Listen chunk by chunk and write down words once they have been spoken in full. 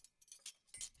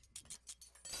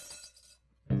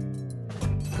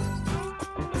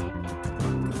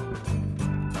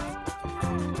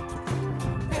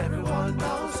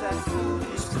that food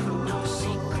is cool. No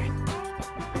secret.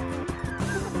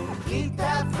 Eat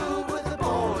that food with a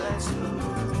bowl and spoon.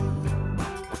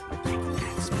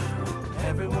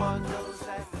 Everyone knows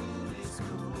that food is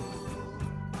cool.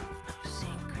 No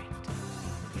secret.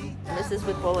 This is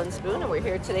with Bowl and Spoon, and we're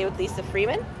here today with Lisa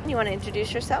Freeman. You want to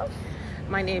introduce yourself?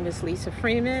 My name is Lisa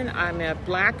Freeman. I'm a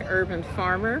Black urban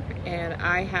farmer, and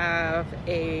I have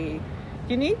a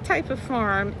unique type of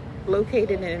farm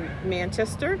located in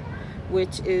Manchester,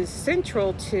 which is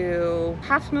central to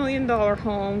 $500,000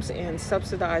 homes and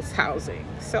subsidized housing.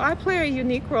 So I play a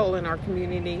unique role in our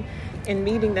community in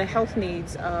meeting the health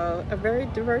needs of a very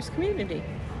diverse community.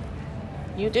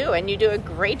 You do, and you do a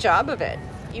great job of it.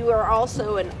 You are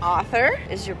also an author.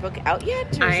 Is your book out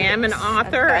yet? I am an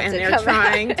author, and they're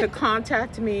trying to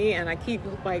contact me, and I keep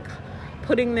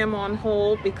putting them on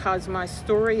hold because my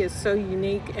story is so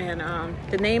unique. And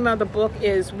the name of the book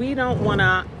is "We Don't Want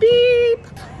to Beep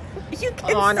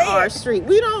on Our Street."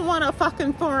 We don't want a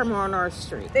fucking farm on our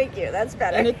street. Thank you. That's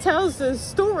better. And it tells the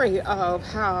story of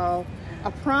how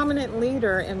a prominent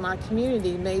leader in my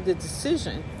community made the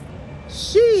decision.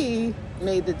 She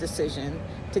made the decision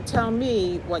to tell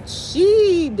me what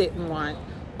she didn't want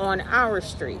on our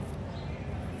street.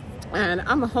 And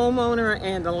I'm a homeowner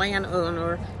and a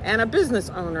landowner and a business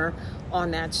owner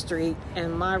on that street.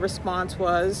 And my response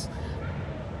was,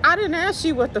 I didn't ask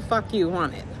you what the fuck you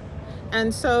wanted.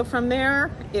 And so from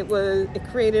there, it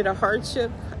created a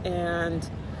hardship and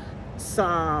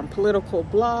some political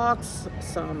blocks,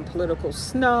 some political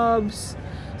snubs,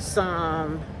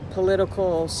 some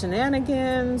political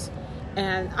shenanigans.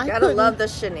 And I gotta love the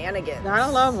shenanigans. Gotta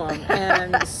love them.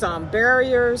 And some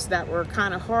barriers that were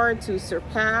kind of hard to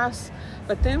surpass.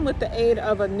 But then with the aid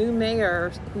of a new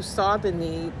mayor who saw the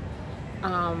need,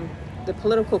 the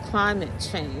political climate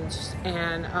changed.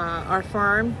 And our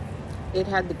farm, it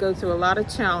had to go through a lot of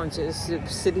challenges,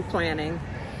 city planning,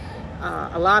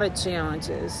 a lot of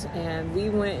challenges. And we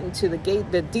went into the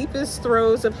deepest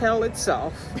throes of hell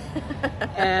itself.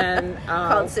 And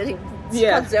called zoning?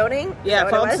 Yeah,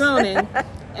 called zoning.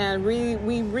 And we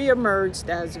reemerged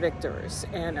as victors.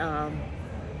 And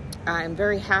I am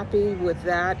very happy with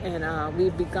that. And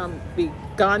we've begun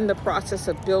the process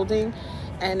of building.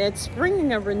 And it's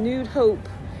bringing a renewed hope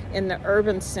in the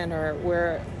urban center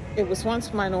where it was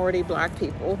once minority Black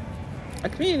people, a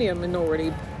community of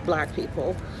minority Black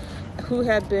people who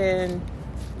had been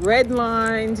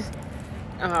redlined,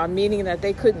 meaning that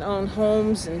they couldn't own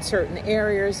homes in certain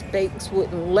areas. Banks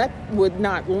would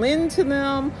not lend to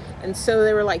them, and so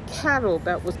they were like cattle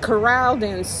that was corralled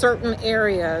in certain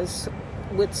areas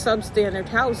with substandard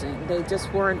housing. They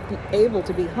just weren't able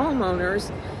to be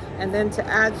homeowners. And then to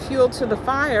add fuel to the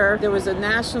fire, there was a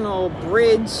national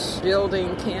bridge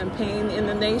building campaign in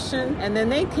the nation. And then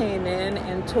they came in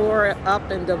and tore up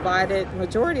and divided the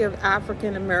majority of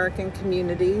African American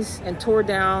communities and tore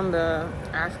down the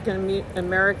African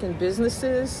American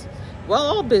businesses. Well,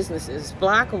 all businesses,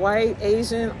 Black, white,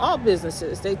 Asian, all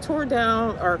businesses. They tore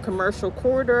down our commercial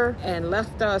corridor and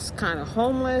left us kind of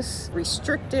homeless,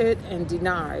 restricted, and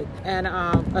denied. And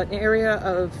an area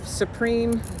of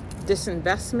supreme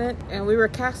disinvestment, and we were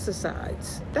cast aside.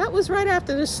 That was right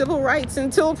after the civil rights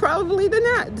until probably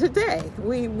today.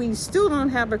 We still don't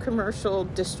have a commercial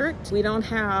district. We don't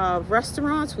have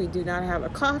restaurants. We do not have a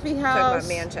coffee house.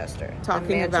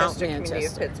 Talking about Manchester. Community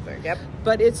of Pittsburgh, yep.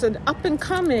 But it's an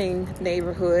up-and-coming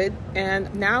neighborhood,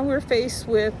 and now we're faced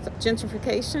with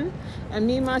gentrification. And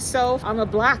me, myself, I'm a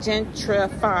Black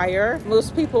gentrifier.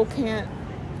 Most people can't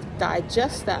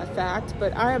digest that fact,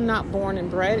 but I am not born and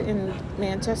bred in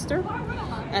Manchester,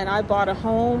 and I bought a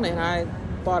home, and I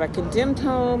bought a condemned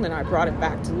home, and I brought it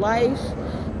back to life.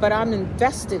 But I'm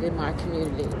invested in my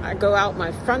community. I go out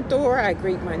my front door, I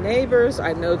greet my neighbors,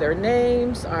 I know their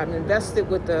names, I'm invested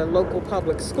with the local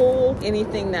public school.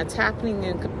 Anything that's happening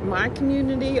in my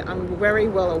community, I'm very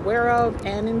well aware of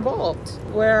and involved.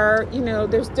 Where,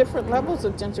 there's different levels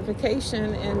of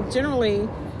gentrification, and generally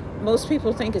most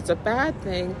people think it's a bad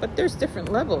thing, but there's different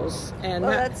levels. And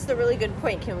that's the really good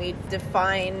point. Can we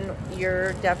define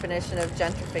your definition of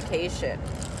gentrification?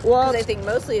 Well, because I think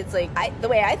mostly it's the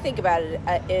way I think about it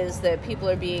is that people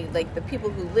are being, the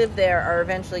people who live there are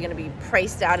eventually going to be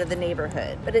priced out of the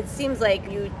neighborhood. But it seems like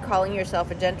you calling yourself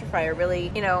a gentrifier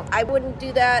really, I wouldn't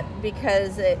do that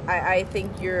because I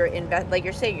think like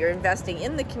you're saying, you're investing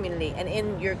in the community and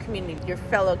in your community, your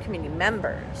fellow community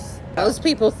members. Most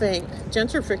people think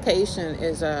gentrification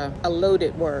is a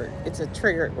loaded word. It's a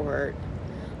triggered word.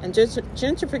 And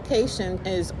gentrification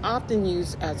is often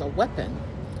used as a weapon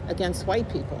against white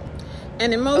people.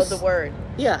 And in most... the word.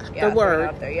 Yeah, the word.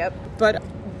 Out there, yep. But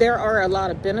there are a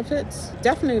lot of benefits,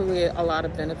 definitely a lot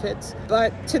of benefits,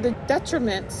 but to the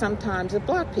detriment sometimes of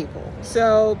Black people.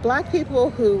 So Black people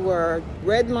who were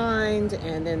redlined,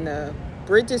 and then the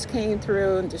bridges came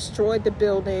through and destroyed the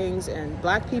buildings, and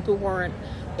Black people weren't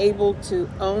able to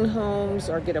own homes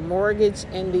or get a mortgage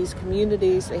in these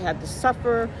communities. They had to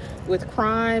suffer with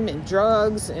crime and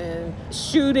drugs and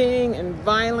shooting and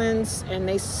violence, and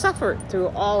they suffered through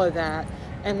all of that.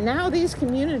 And now these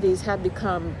communities have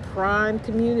become prime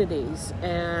communities,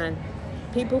 and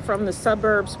people from the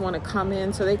suburbs want to come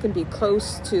in so they can be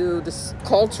close to the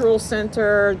cultural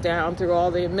center, down through all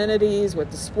the amenities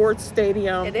with the sports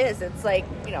stadium. It is. It's like,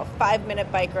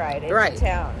 5-minute bike ride into Right.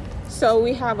 town. So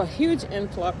we have a huge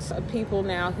influx of people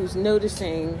now who's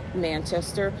noticing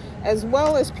Manchester, as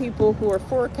well as people who are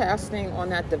forecasting on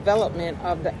that development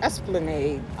of the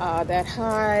Esplanade, that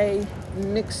high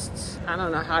mixed, I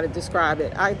don't know how to describe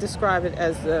it. I describe it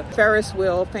as the Ferris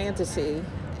wheel fantasy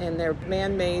and their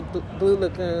man-made Blue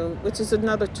Lagoon, which is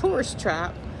another tourist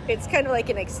trap. It's kind of like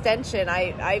an extension.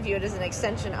 I view it as an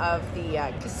extension of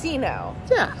the casino.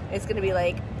 Yeah. It's going to be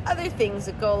like other things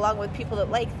that go along with people that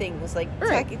like things, like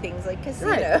Right. tacky things like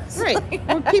casinos. Right.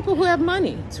 Or people who have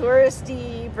money.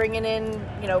 Touristy, bringing in,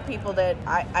 people that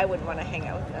I wouldn't want to hang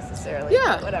out with necessarily.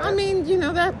 Yeah. But whatever. I mean,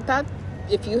 that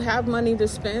if you have money to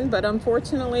spend, but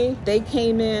unfortunately they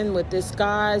came in with this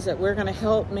guise that we're going to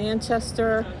help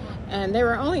Manchester. And they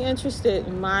were only interested,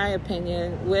 in my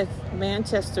opinion, with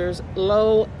Manchester's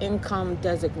low income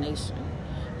designation.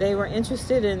 They were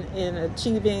interested in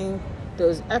achieving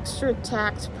those extra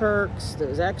tax perks,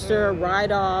 those extra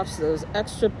write-offs, those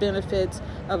extra benefits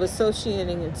of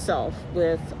associating itself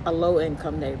with a low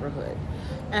income neighborhood.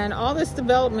 And all this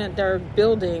development they're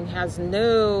building they have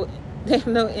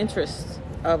no interest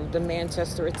of the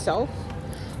Manchester itself.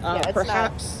 It's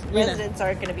Perhaps not, residents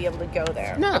aren't going to be able to go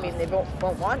there. No. I mean, they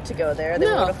won't want to go there. They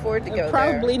won't afford to go there.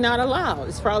 Probably not allowed.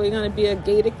 It's probably going to be a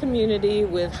gated community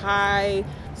with high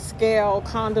scale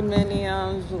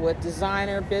condominiums with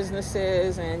designer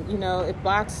businesses, and if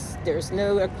Blacks, there's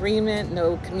no agreement,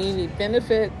 no community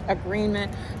benefit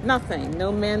agreement, nothing,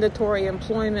 no mandatory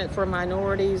employment for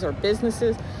minorities or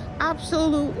businesses,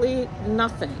 absolutely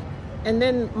nothing. And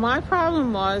then my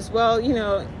problem was,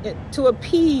 to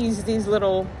appease these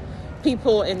little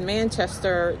people in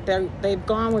Manchester, they've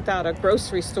gone without a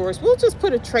grocery stores. We'll just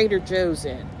put a Trader Joe's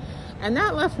in. And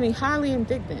that left me highly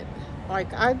indignant.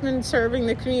 Like, I've been serving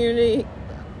the community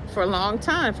for a long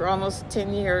time, for almost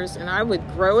 10 years, and I would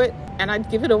grow it and I'd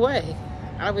give it away.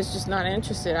 I was just not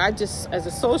interested. As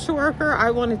a social worker, I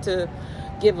wanted to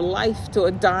give life to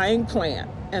a dying plant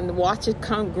and watch it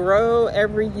grow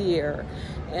every year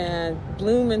and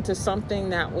bloom into something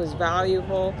that was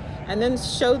valuable, and then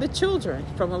show the children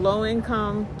from a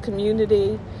low-income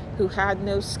community who had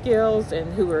no skills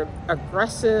and who were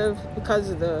aggressive because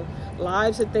of the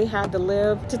lives that they had to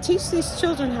live, to teach these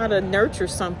children how to nurture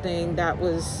something that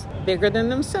was bigger than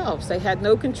themselves. They had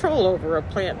no control over a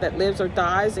plant that lives or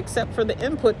dies except for the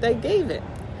input they gave it.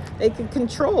 They could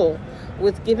control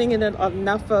with giving it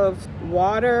enough of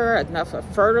water, enough of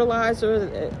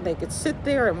fertilizer. They could sit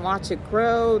there and watch it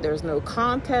grow. There's no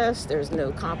contest. There's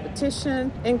no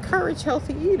competition. Encourage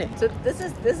healthy eating. So this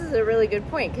is a really good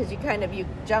point, because you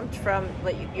jumped from,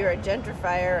 like, you're a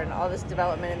gentrifier and all this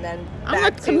development, and then I'm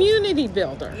a community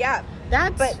builder. Yeah.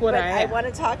 That's what I am. I want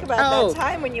to talk about that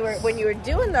time when you were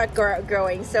doing that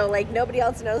growing. So, like, nobody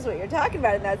else knows what you're talking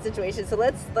about in that situation. So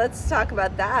let's talk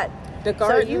about that. The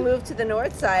garden. So you moved to the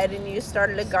north side and you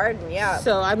started a garden, yeah.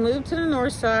 So I moved to the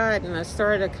north side and I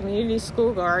started a community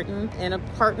school garden in a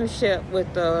partnership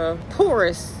with the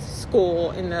poorest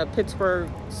school in the Pittsburgh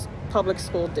Public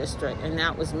School District, and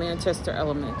that was Manchester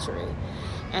Elementary.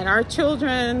 And our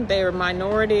children, they were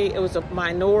minority. It was a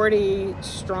minority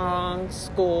strong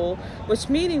school, which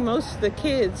meaning most of the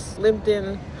kids lived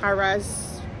in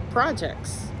high-rise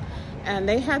projects. And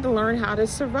they had to learn how to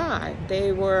survive.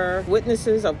 They were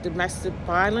witnesses of domestic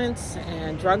violence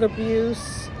and drug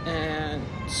abuse and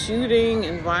shooting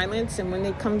and violence. And when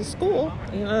they come to school,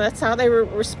 that's how they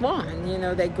respond.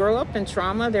 They grow up in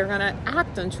trauma. They're going to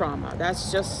act in trauma.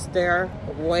 That's just their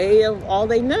way of all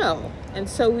they know. And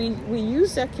so we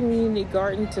use that community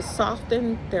garden to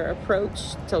soften their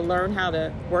approach, to learn how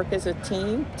to work as a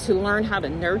team, to learn how to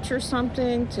nurture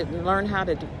something, to learn how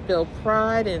to build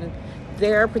pride in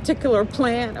their particular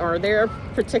plant or their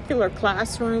particular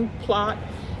classroom plot.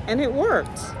 And it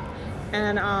worked.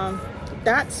 And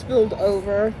that spilled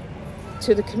over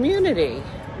to the community,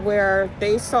 where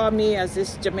they saw me as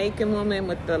this Jamaican woman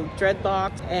with the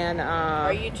dreadlocks. And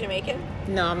are you Jamaican?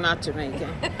 No, I'm not Jamaican.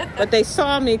 But they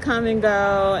saw me come and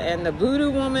go, and the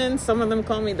voodoo woman, some of them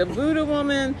call me the voodoo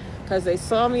woman because they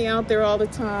saw me out there all the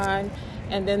time.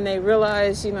 And then they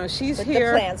realized, she's With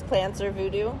here. The plants are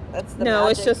voodoo? That's the No,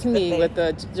 magic it's just me that with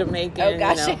the Jamaican. Oh,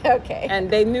 gotcha. Okay. And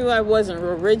they knew I wasn't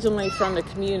originally from the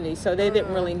community, so they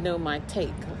didn't really know my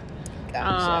take.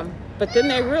 Gotcha. But then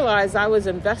they realized I was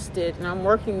invested and I'm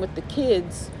working with the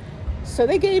kids. So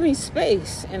they gave me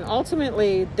space, and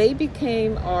ultimately they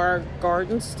became our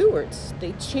garden stewards.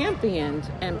 They championed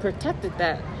and protected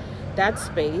that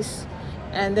space.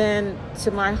 And then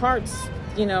to my heart's,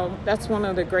 that's one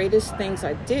of the greatest things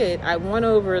I did. I won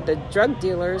over the drug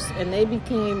dealers, and they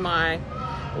became my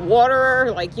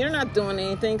waterer. Like, you're not doing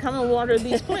anything. Come and water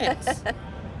these plants.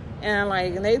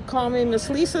 And they'd call me Miss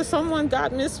Lisa. Someone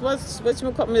got Miss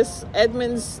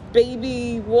Edmond's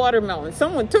baby watermelon.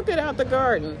 Someone took it out the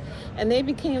garden, and they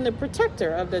became the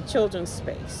protector of the children's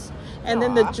space. And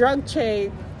then the drug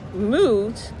trade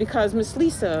moved because Miss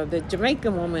Lisa, the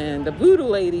Jamaican woman, the voodoo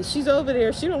lady, she's over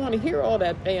there. She don't want to hear all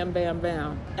that bam, bam,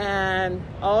 bam. And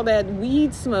all that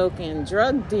weed smoking,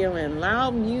 drug dealing,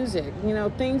 loud music,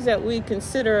 things that we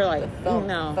consider like,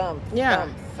 thump.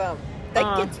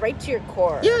 That gets right to your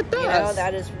core. Yeah, it does.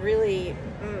 That is really...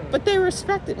 But they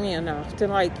respected me enough to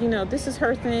this is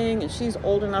her thing, and she's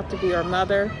old enough to be our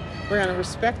mother. We're going to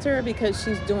respect her because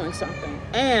she's doing something.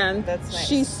 And that's nice.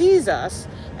 She sees us,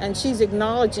 and she's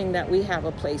acknowledging that we have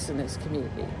a place in this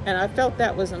community. And I felt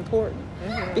that was important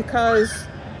because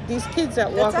these kids that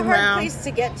walk around... That's a hard place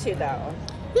to get to, though.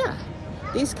 Yeah.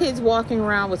 These kids walking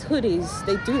around with hoodies,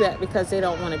 they do that because they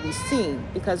don't want to be seen,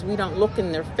 because we don't look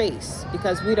in their face,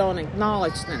 because we don't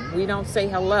acknowledge them. We don't say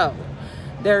hello.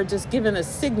 They're just giving a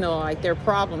signal like they're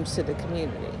problems to the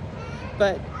community.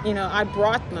 But, I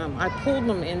brought them, I pulled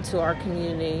them into our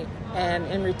community, and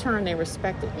in return, they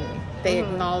respected me. They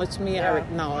acknowledged me, I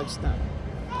acknowledged them.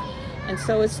 And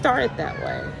so it started that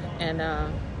way. And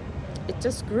it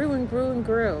just grew and grew and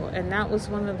grew. And that was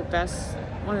one of the best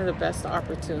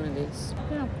opportunities.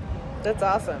 Yeah. That's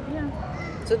awesome. Yeah.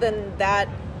 So then that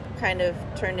kind of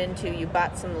turned into, you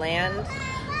bought some land?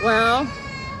 Well,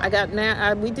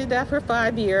 we did that for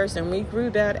 5 years, and we grew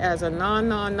that as a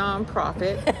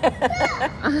non-profit.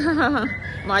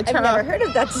 I've never heard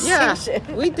of that distinction.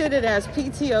 Yeah, we did it as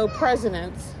PTO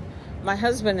presidents. My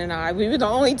husband and I, we were the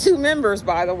only 2 members,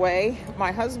 by the way,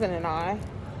 my husband and I.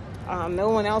 No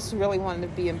one else really wanted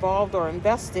to be involved or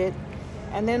invested.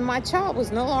 And then my child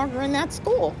was no longer in that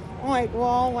school.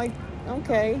 I'm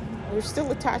okay, we're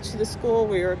still attached to the school.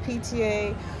 We were a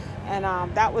PTA,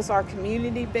 and that was our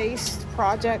community-based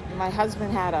project. My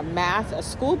husband had a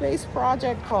school-based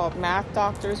project called Math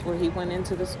Doctors, where he went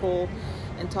into the school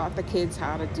and taught the kids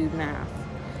how to do math.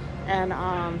 And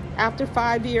after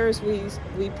 5 years,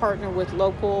 we partnered with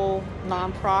local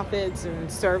nonprofits and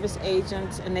service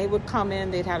agents, and they would come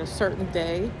in. They'd had a certain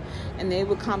day, and they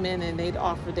would come in and they'd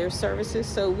offer their services.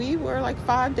 So we were like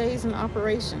 5 days in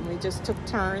operation. We just took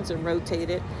turns and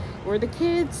rotated, where the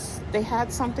kids, they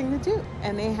had something to do,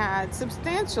 and they had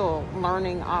substantial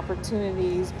learning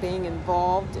opportunities, being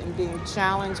involved and being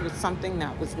challenged with something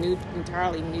that was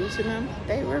entirely new to them.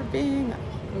 They were being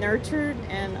nurtured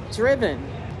and driven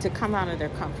to come out of their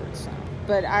comfort zone.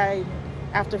 But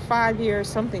after 5 years,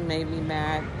 something made me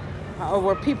mad,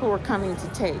 where people were coming to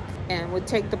take and would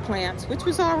take the plants, which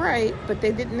was all right, but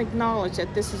they didn't acknowledge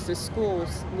that this is the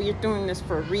schools. We're doing this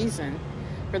for a reason,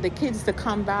 for the kids to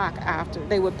come back after.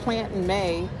 They would plant in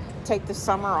May, take the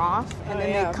summer off, and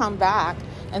they'd come back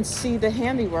and see the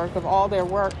handiwork of all their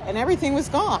work, and everything was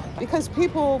gone because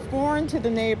people foreign to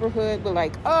the neighborhood were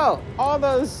like, oh, all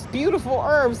those beautiful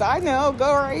herbs, I know,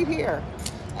 go right here.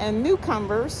 And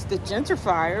newcomers, the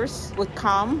gentrifiers, would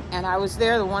come, and I was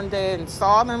there the one day and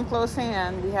saw them close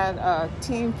hand. We had a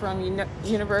team from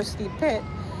University Pitt.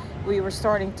 We were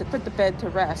starting to put the bed to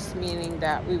rest, meaning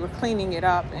that we were cleaning it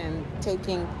up and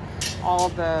taking all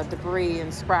the debris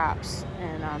and scraps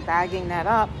and bagging that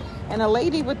up. And a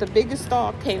lady with the biggest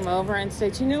dog came over and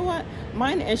said, you know what?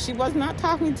 And she was not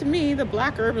talking to me, the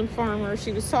black urban farmer.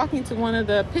 She was talking to one of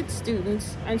the Pitt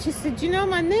students. And she said,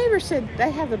 my neighbor said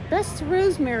they have the best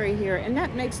rosemary here, and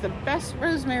that makes the best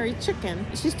rosemary chicken.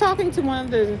 She's talking to one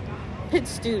of the Pitt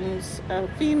students, a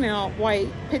female white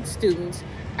Pitt student,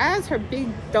 as her big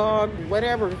dog,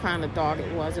 whatever kind of dog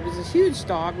it was a huge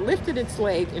dog, lifted its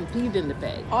leg and peed in the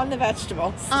bag. On the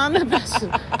vegetables. On the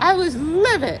vegetables. I was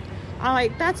livid. I'm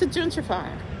like, that's a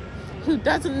gentrifier who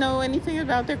doesn't know anything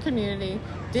about their community,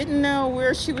 didn't know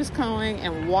where she was going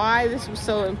and why this was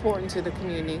so important to the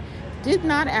community, did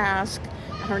not ask.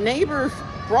 Her neighbor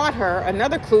brought her,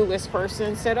 another clueless person,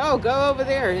 and said, oh, go over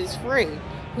there, it's free,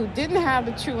 who didn't have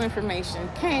the true information,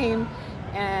 came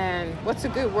and what's a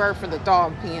good word for the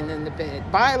dog peeing in the bed?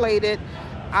 Violated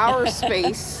our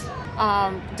space,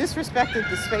 disrespected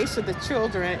the space of the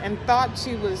children, and thought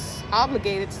she was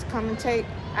obligated to come and take.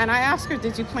 And I asked her,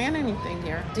 did you plant anything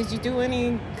here? Did you do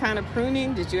any kind of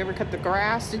pruning? Did you ever cut the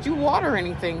grass? Did you water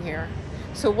anything here?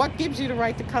 So what gives you the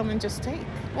right to come and just take?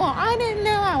 Well, I didn't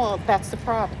know. Well, that's the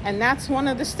problem. And that's one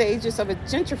of the stages of a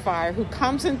gentrifier who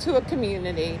comes into a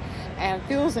community and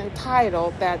feels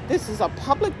entitled that this is a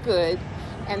public good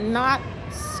and not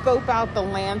scope out the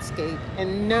landscape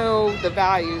and know the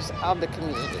values of the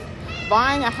community.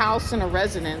 Buying a house and a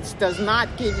residence does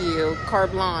not give you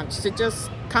carte blanche to just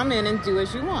come in and do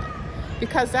as you want,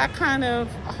 because that kind of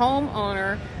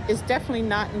homeowner is definitely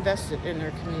not invested in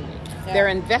their community. Yeah. They're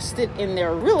invested in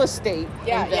their real estate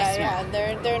investment.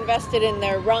 Yeah. They're invested in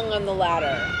their rung on the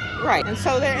ladder. Right. And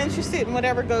so they're interested in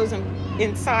whatever goes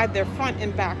inside their front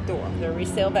and back door. Their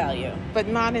resale value. But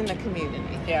not in the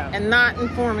community. Yeah. And not in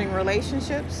forming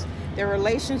relationships. Their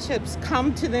relationships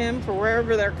come to them for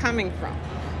wherever they're coming from.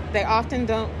 They often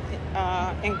don't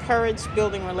encourage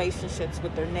building relationships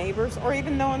with their neighbors or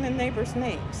even knowing the neighbors'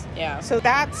 names. Yeah. So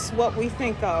that's what we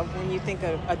think of when you think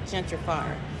of a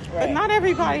gentrifier. Right. But not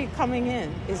everybody coming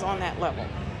in is on that level.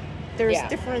 There's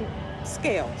different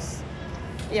scales.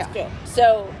 Yeah. Good.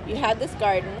 So you had this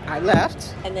garden. I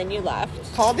left. And then you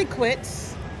left. Called it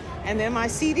quits. And then my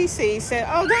CDC said,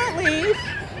 oh, don't leave,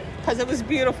 because it was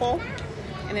beautiful.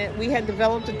 And we had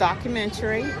developed a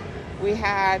documentary. We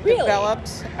had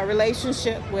developed a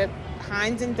relationship with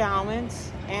Heinz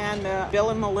Endowments and the Bill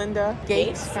and Melinda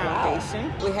Gates Foundation.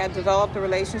 Wow. We had developed a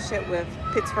relationship with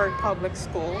Pittsburgh Public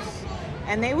Schools,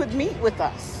 and they would meet with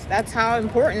us. That's how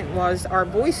important it was, our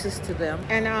voices to them.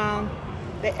 And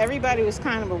everybody was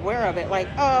kind of aware of it, like,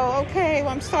 oh, okay,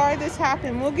 well, I'm sorry this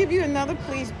happened. We'll give you another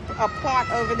a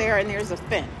plot over there, and there's a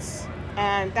fence.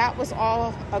 And that was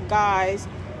all a guise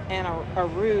and a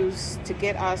ruse to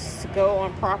get us to go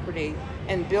on property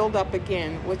and build up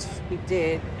again, which we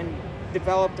did, and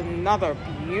developed another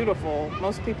beautiful,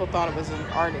 most people thought it was an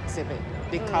art exhibit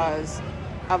because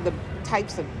of the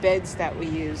types of beds that we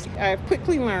used. I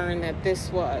quickly learned that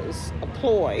this was a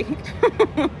ploy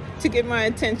to get my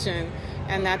attention,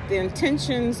 and that the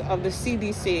intentions of the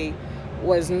CDC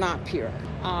was not pure.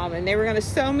 And they were going to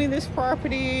sell me this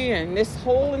property, and this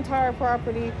whole entire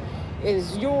property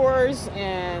is yours,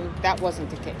 and that wasn't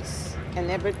the case. And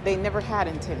they never had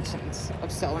intentions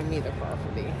of selling me the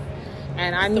property.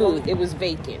 And I knew it was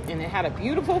vacant, and it had a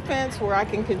beautiful fence where I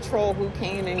can control who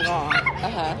came and gone.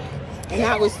 And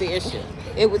that was the issue.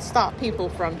 It would stop people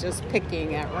from just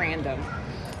picking at random.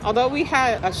 Although we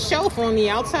had a shelf on the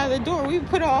outside of the door, we would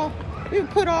put all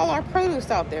our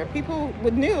produce out there. People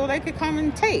knew they could come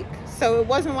and take. So it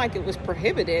wasn't like it was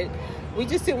prohibited. We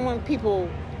just didn't want people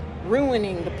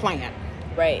ruining the plant.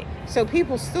 Right. So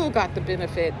people still got the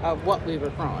benefit of what we were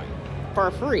growing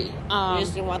for free. You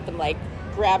just didn't want them like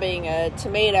grabbing a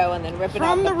tomato and then ripping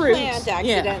off the plant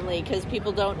accidentally, because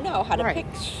people don't know how to pick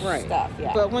stuff.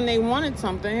 Yeah. But when they wanted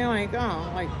something, they're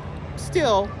like,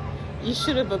 still, you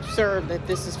should have observed that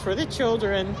this is for the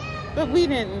children. But we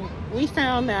didn't. We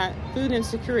found that food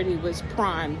insecurity was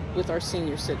prime with our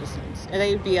senior citizens, and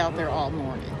they would be out there all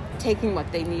morning taking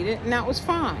what they needed, and that was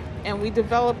fine. And we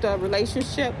developed a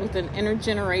relationship with an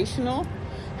intergenerational,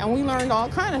 and we learned all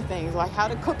kind of things, like how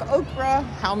to cook okra,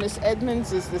 how Miss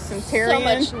Edmonds is the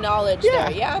centenarian. So much knowledge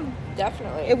there. Yeah,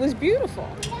 definitely. It was beautiful.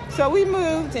 So we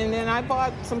moved, and then I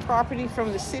bought some property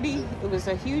from the city. It was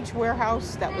a huge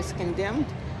warehouse that was condemned,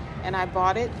 and I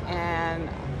bought it, and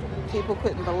people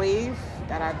couldn't believe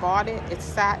that I bought it. It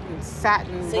sat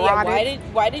and rotted.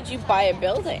 Why did you buy a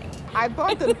building? I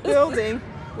bought the building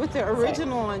with the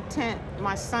original intent.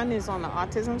 My son is on the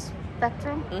autism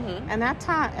spectrum, and at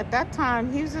that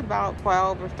time he was about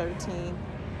 12 or 13,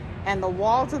 and the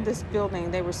walls of this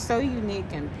building, they were so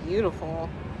unique and beautiful,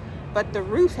 but the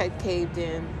roof had caved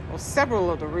in. Well,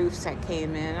 several of the roofs had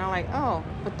came in, and I'm like, oh,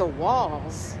 but the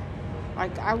walls.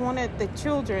 Like, I wanted the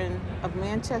children of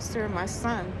Manchester, my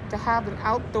son, to have an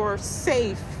outdoor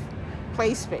safe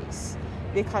play space,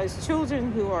 because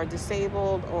children who are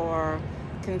disabled or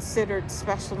considered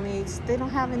special needs, they don't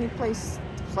have any place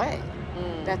to play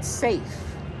that's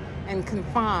safe and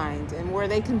confined and where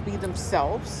they can be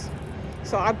themselves.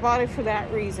 So I bought it for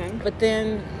that reason. But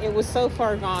then it was so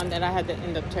far gone that I had to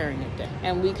end up tearing it down.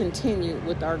 And we continued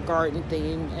with our garden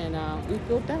theme, and we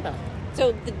built that up.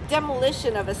 So the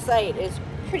demolition of a site is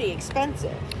pretty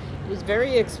expensive. It was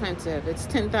very expensive. It's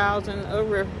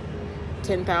over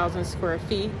 10,000 square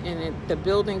feet, and the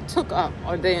building took up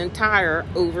the entire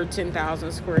over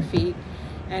 10,000 square feet.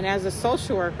 And as a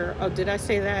social worker, did I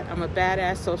say that? I'm a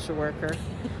badass social worker.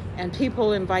 And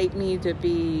people invite me to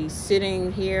be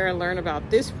sitting here and learn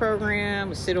about this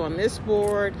program, sit on this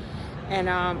board. And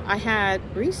I had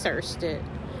researched it.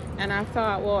 And I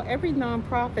thought, well, every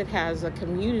nonprofit has a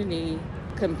community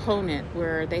component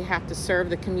where they have to serve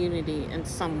the community in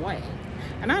some way.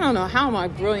 And I don't know how my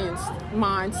brilliant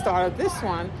mind started this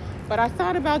one, but I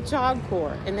thought about Job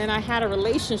Corps. And then I had a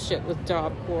relationship with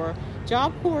Job Corps.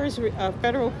 Job Corps is a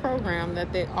federal program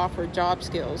that they offer job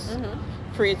skills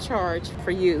free of charge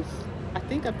for youth, I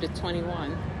think up to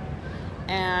 21.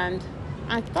 And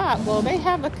I thought, well, they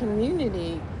have a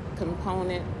community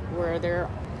component where they're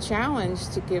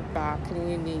challenged to give back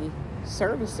community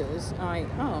services. I'm like,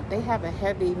 oh, they have a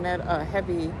heavy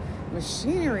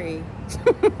machinery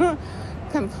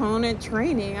component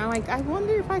training. I'm like, I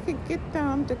wonder if I could get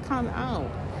them to come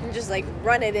out. And just like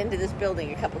run it into this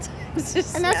building a couple times.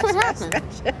 And that's what happened.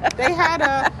 They had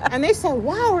and they said,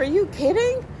 wow, are you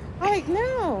kidding? I'm like,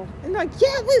 no. And they're like,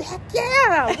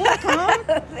 yeah, we'll come.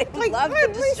 They like, love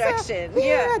the distraction.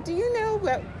 Yeah, do you know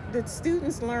what the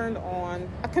students learned on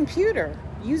a computer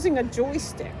using a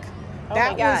joystick? Oh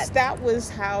my God. That was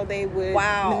how they would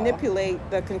manipulate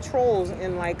the controls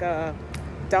in like a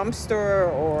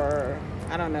dumpster or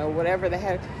I don't know, whatever the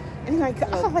heck. And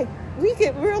we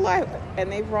get real life. And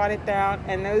they brought it down,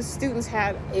 and those students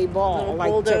had a ball. Little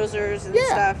like bulldozers and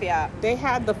stuff, They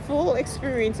had the full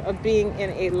experience of being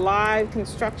in a live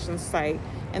construction site,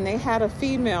 and they had a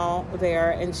female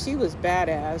there, and she was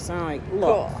badass. And I'm like,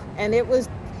 look. Cool. And it was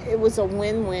a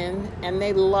win-win, and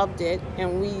they loved it,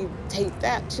 and we taped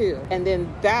that too. And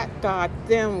then that got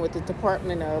them with the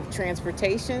Department of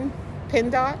Transportation,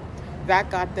 PennDOT.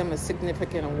 That got them a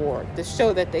significant award. The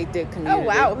show that they did community. Oh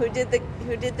wow! Who did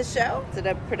the show? Is it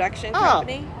a production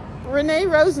company? Renee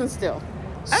Rosenstiel.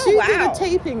 Oh, She wow. did a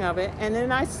taping of it, and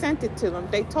then I sent it to them.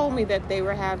 They told me that they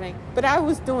were having, but I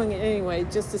was doing it anyway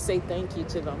just to say thank you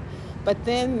to them. But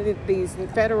then these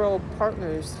federal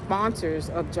partners, sponsors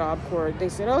of Job Corps, they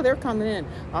said, oh, they're coming in.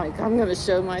 I'm going to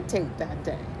show my tape that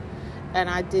day. And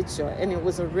I did show it, and it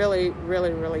was a really,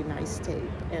 really, really nice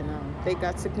tape. And they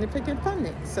got significant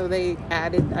funding, so they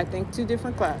added, I think, two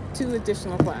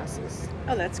additional classes.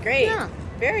 Oh, that's great! Yeah,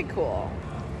 very cool.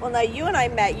 Well, now you and I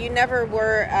met. You never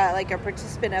were like a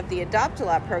participant of the Adopt a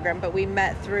Lot program, but we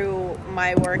met through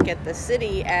my work at the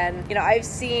city, and I've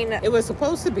seen. It was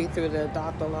supposed to be through the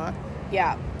Adopt a Lot.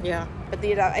 Yeah. Yeah. But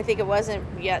I think it wasn't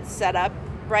yet set up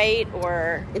right,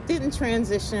 or it didn't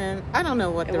transition. I don't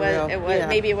know what it was.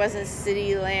 Maybe it wasn't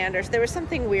city land, or there was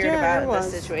something weird about the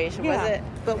situation. Yeah. Was it?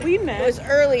 But we met. It was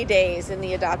early days in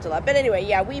the Adopt a Lot. But anyway,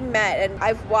 yeah, we met, and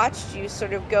I've watched you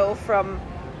sort of go from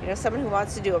someone who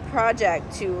wants to do a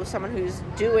project to someone who's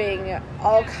doing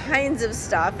all kinds of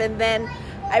stuff. And then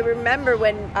I remember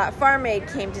when Farm Aid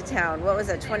came to town. What was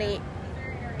that?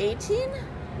 2018.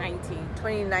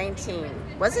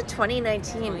 2019. Was it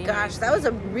 2019? Gosh, that was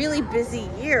a really busy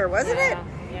year, wasn't it?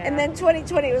 Yeah. And then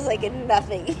 2020 was like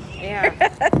nothing. Yeah.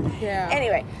 Yeah.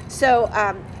 Anyway, so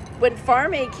when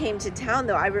Farm Aid came to town,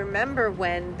 though, I remember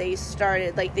when they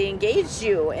started, like, they engaged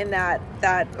you in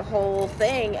that whole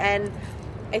thing, and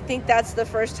I think that's the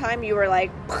first time you were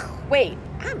like, wait,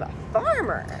 I'm a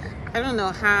farmer. I don't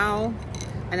know how.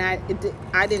 And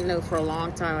I didn't know for a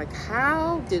long time, like,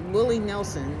 how did Willie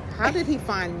Nelson, how did he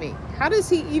find me? How does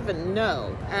he even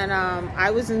know? And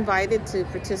I was invited to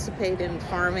participate in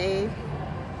Farm Aid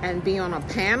and be on a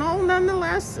panel,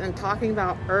 nonetheless, and talking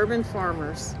about urban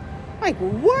farmers. Like,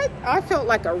 what? I felt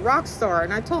like a rock star.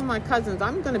 And I told my cousins,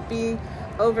 I'm going to be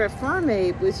over at Farm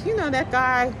Aid with, that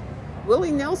guy,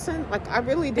 Willie Nelson. Like, I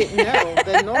really didn't know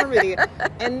the enormity.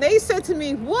 And they said to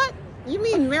me, what? You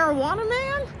mean Marijuana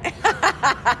Man?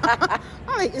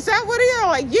 I'm like, is that what he is? I'm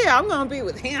like, yeah, I'm going to be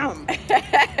with him.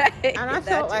 And I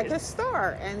felt like a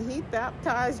star. And he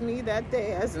baptized me that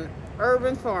day as an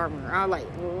urban farmer. I was like,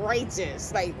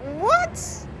 righteous. Like, what?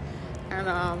 And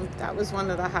that was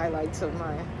one of the highlights of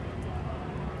my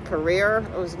career.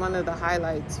 It was one of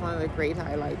the great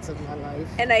highlights of my life.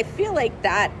 And I feel like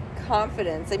that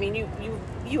confidence, I mean,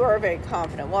 you are a very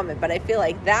confident woman, but I feel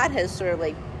like that has sort of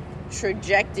like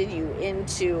trajected you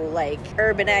into like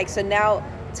urban ag. So now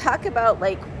talk about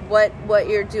like what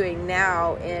you're doing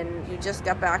now. And you just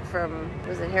got back from,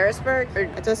 was it Harrisburg? Or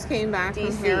I just came back DC?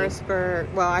 From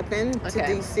Harrisburg. Well, I've been to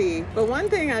DC. But one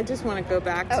thing I just want to go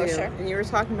back to, sure. And you were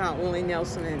talking about Willie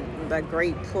Nelson and the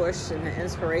great push and the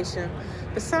inspiration.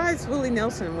 Besides Willie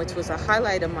Nelson, which was a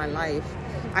highlight of my life,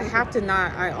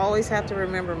 I always have to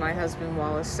remember my husband,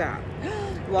 Wallace Sapp.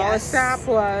 Wallace Sapp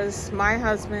was my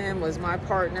husband, was my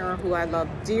partner, who I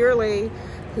loved dearly.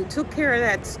 who took care of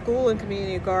that school and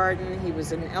community garden. He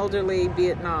was an elderly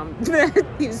Vietnam vet.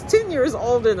 He was 10 years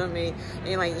older than me. And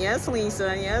he's like, yes,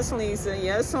 Lisa,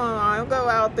 yes, Mom, I'll go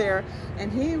out there.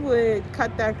 And he would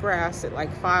cut that grass at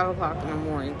like 5 o'clock in the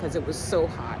morning because it was so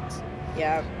hot.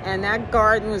 Yeah. And that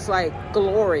garden was like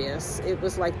glorious. It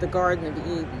was like the Garden of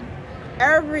Eden.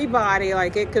 Everybody,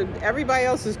 everybody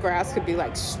else's grass could be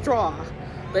like straw,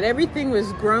 but everything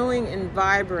was growing and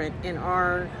vibrant in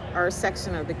our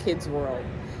section of the kids' world.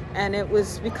 And it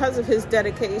was because of his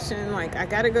dedication, like, I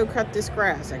got to go cut this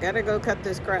grass.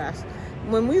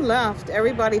 When we left,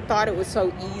 everybody thought it was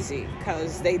so easy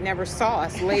because they never saw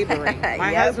us laboring.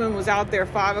 My husband was out there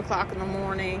 5 o'clock in the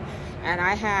morning, and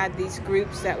I had these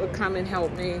groups that would come and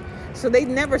help me. So they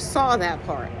never saw that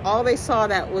part. All they saw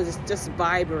that was just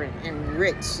vibrant and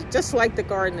rich, just like the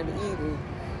Garden of Eden.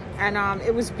 And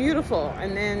it was beautiful.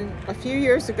 And then a few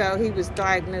years ago, he was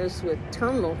diagnosed with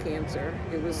terminal cancer.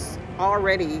 It was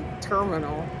already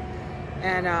terminal.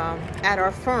 And at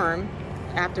our farm,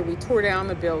 after we tore down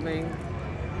the building,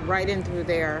 right in through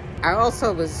there, I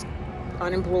also was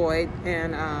unemployed.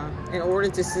 And in order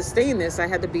to sustain this, I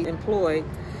had to be employed.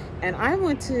 And I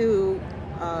went to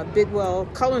Bidwell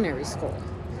Culinary School.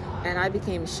 And I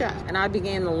became a chef. And I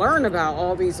began to learn about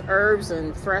all these herbs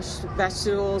and fresh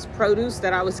vegetables, produce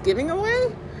that I was giving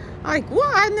away.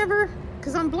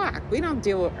 Because I'm black. We don't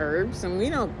deal with herbs and we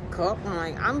don't cook.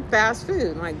 I'm fast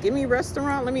food. Give me a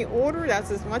restaurant, let me order. That's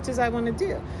as much as I want to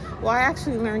do. Well, I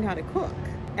actually learned how to cook.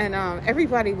 And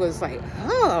everybody was like,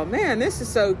 oh man, this is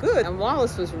so good. And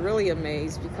Wallace was really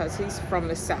amazed because he's from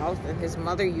the South and his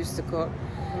mother used to cook.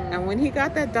 And when he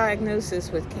got that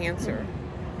diagnosis with cancer,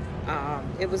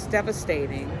 it was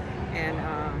devastating. And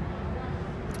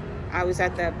I was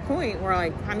at that point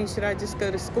where honey, should I just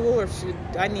go to school or should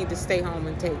I need to stay home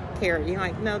and take care of you?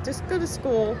 No, just go to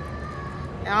school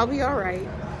and I'll be all right,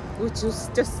 which was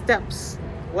just steps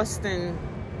less than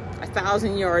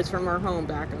 1,000 yards from our home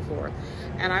back and forth.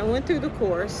 And I went through the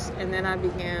course and then I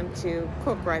began to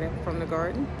cook right up from the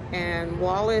garden. And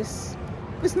Wallace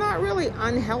was not really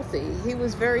unhealthy. He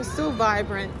was still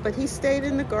vibrant, but he stayed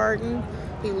in the garden.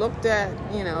 He looked at,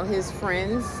 his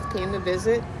friends came to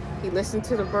visit. He listened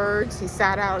to the birds. He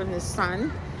sat out in the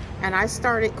sun. And I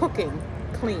started cooking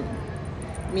clean,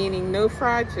 meaning no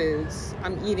fried foods.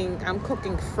 I'm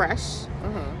cooking fresh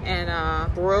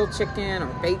and broiled chicken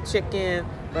or baked chicken,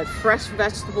 but fresh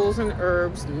vegetables and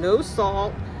herbs, no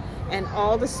salt, and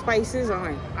all the spices.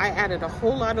 I added a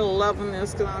whole lot of love in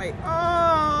this because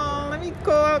I'm let me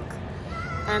cook.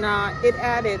 And it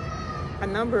added a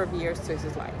number of years to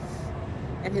his life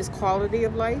and his quality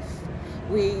of life.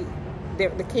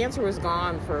 The cancer was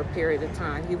gone for a period of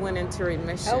time. He went into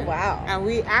remission. Oh, wow. And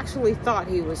we actually thought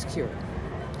he was cured.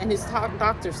 And his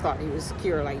doctors thought he was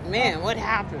cured. Man, what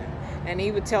happened? And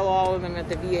he would tell all of them at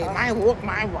the VA,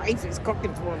 my wife is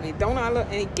cooking for me. Don't I look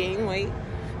any gain weight?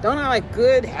 Don't I like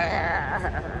good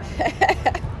hair?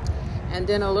 And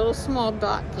then a little small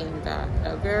dot came back.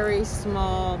 A very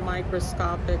small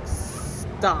microscopic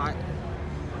dot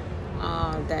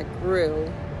that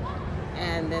grew.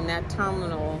 And then that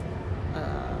terminal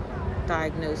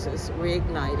diagnosis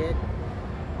reignited.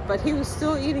 But he was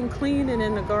still eating clean and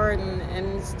in the garden, and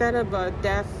instead of a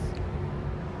death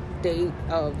date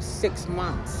of 6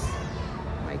 months,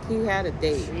 he had a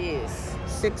date. Jeez.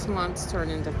 6 months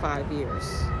turned into 5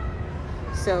 years.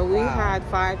 So we had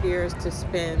 5 years to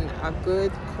spend a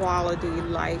good quality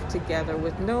life together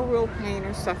with no real pain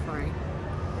or suffering.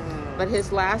 But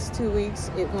his last 2 weeks,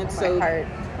 it went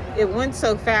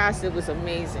so fast, it was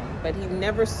amazing. But he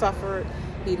never suffered.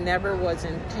 He never was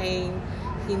in pain.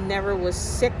 He never was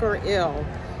sick or ill.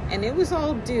 And it was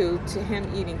all due to him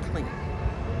eating clean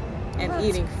and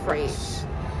eating fresh. Great.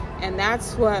 And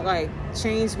that's what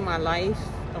changed my life.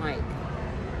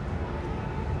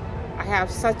 I have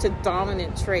such a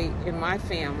dominant trait in my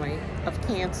family of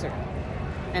cancer.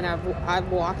 And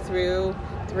I've walked through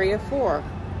 3 or 4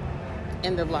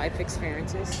 end-of-life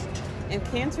experiences. And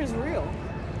cancer is real.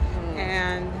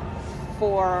 And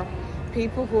for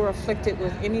people who are afflicted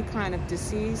with any kind of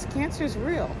disease, cancer is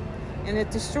real. And it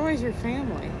destroys your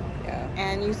family. Yeah.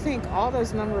 And you think all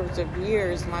those numbers of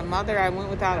years, my mother, I went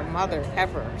without a mother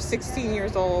ever. 16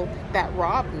 years old, that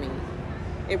robbed me.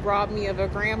 It robbed me of a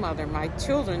grandmother. My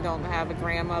children don't have a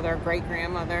grandmother, a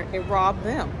great-grandmother. It robbed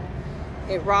them.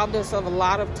 It robbed us of a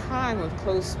lot of time with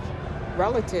close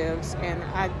relatives. And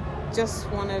I just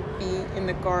want to be in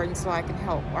the garden so I can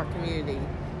help our community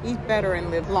eat better and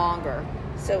live longer.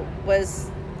 So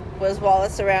was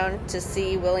Wallace around to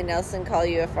see Willie Nelson call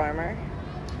you a farmer?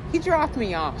 He dropped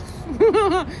me off.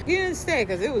 He didn't stay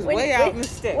because it was way out in the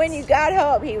sticks. When you got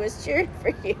home, he was cheering for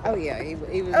you. Oh yeah, he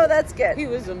was. Oh, that's good. He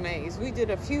was amazed. We did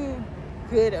a few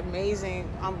good, amazing,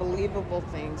 unbelievable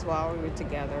things while we were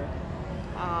together.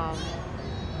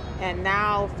 And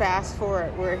now, fast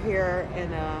forward, we're here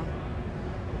in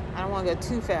I don't want to go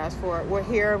too fast forward. We're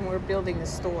here and we're building a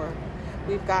store.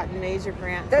 We've gotten major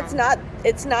grant. It's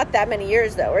not that many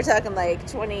years though. We're talking like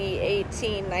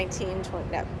 2018, 19, 20,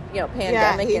 pandemic. Yeah,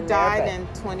 he died in in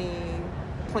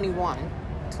 2021.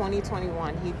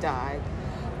 2021, he died.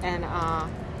 And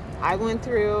I went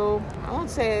through, I won't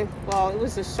say, well, it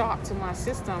was a shock to my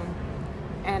system.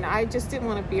 And I just didn't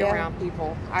want to be around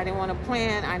people. I didn't want to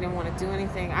plan. I didn't want to do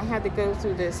anything. I had to go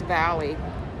through this valley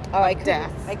of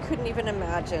death. I couldn't even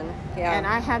imagine. Yeah. And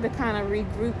I had to kind of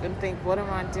regroup and think, what am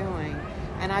I doing?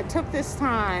 And I took this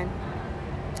time.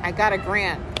 I got a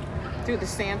grant through the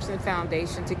Sampson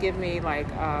Foundation to give me like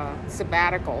a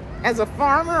sabbatical. As a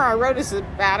farmer, I wrote a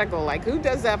sabbatical. Like, who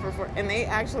does that for? And they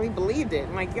actually believed it.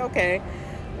 I'm like, okay,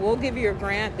 we'll give you a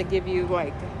grant to give you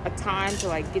like a time to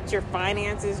like get your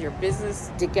finances, your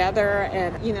business together,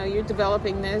 and you're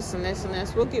developing this and this and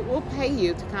this. We'll pay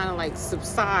you to kind of like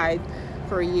subside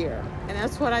for a year. And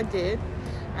that's what I did.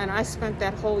 And I spent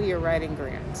that whole year writing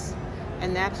grants.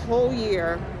 And that whole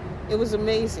year, it was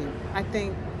amazing. I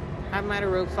think I might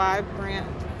have wrote 5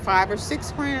 or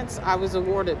 6 grants. I was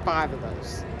awarded 5 of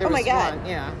those. Oh my God. One,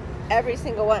 yeah. Every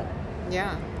single one.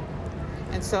 Yeah.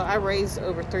 And so I raised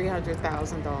over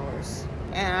 $300,000.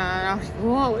 And I'm like,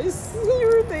 whoa,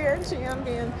 you're there,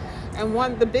 champion.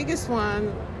 And the biggest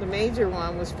one, the major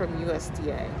one, was from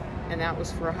USDA. And that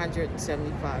was for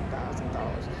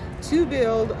 $175,000 to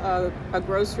build a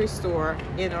grocery store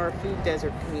in our food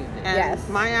desert community. And yes.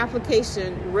 My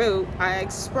application I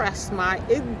expressed my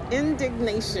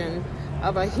indignation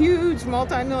of a huge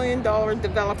multi-million-dollar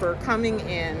developer coming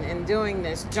in and doing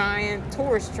this giant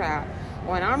tourist trap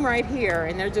when I'm right here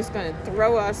and they're just going to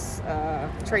throw us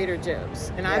Trader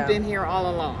Joe's. And I've been here all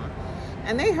along.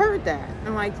 And they heard that.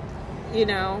 I'm like, she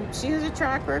has a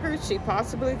track record. She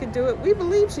possibly could do it. We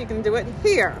believe she can do it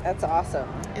here. That's awesome.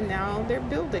 And now they're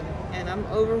building. And I'm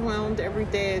overwhelmed every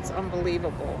day. It's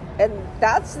unbelievable. And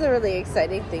that's the really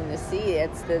exciting thing to see.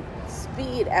 It's the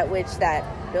speed at which that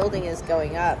building is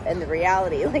going up and the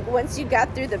reality. Like once you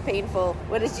got through the painful,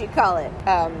 what did you call it?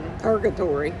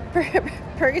 Purgatory.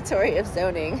 Purgatory of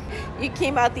zoning. You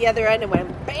came out the other end and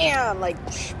went bam, like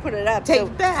put it up.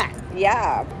 Take that.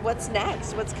 Yeah. What's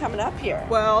next? What's coming up here?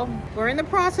 Well, we're in the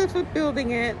process of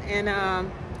building it, and I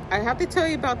have to tell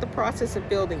you about the process of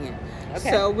building it.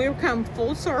 Okay. So we've come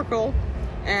full circle,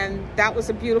 and that was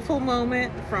a beautiful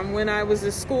moment from when I was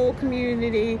a school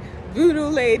community, voodoo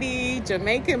lady,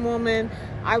 Jamaican woman.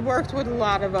 I worked with a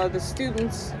lot of other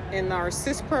students in our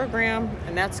SIS program,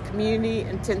 and that's Community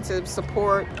Intensive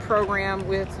Support Program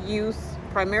with youth,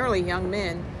 primarily young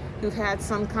men, who've had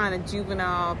some kind of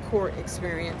juvenile court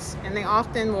experience, and they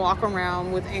often walk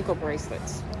around with ankle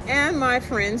bracelets. And my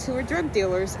friends who were drug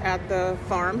dealers at the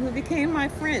farm who became my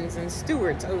friends and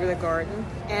stewards over the garden.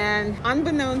 And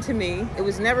unbeknown to me, it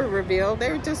was never revealed,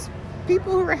 they were just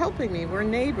people who were helping me. We're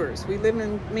neighbors. We live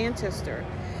in Manchester.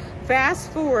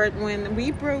 Fast forward, when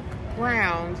we broke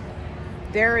ground,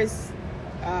 there is,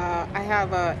 I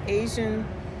have an Asian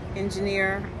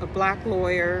engineer, a black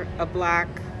lawyer, a black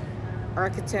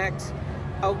architect,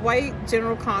 a white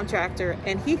general contractor,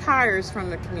 and he hires from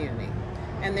the community.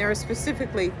 And there are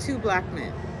specifically 2 black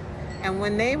men. And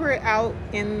when they were out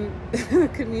in the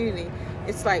community,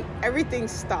 it's like everything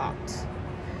stopped.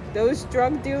 Those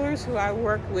drug dealers who I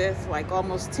worked with like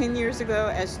almost 10 years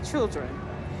ago as children,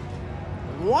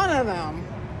 one of them,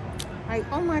 like,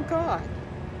 oh my God.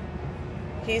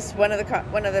 He's one of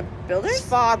the builders? His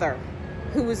father,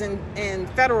 who was in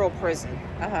federal prison.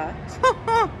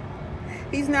 Uh-huh.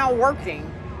 He's now working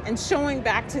and showing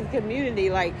back to the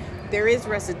community like there is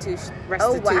restitution.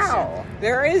 Oh, wow.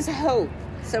 There is hope.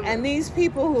 So, and these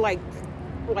people who like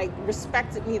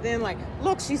respected me then, like,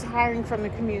 look, she's hiring from the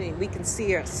community. We can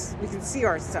see us. We can see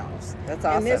ourselves. That's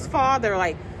awesome. And this father,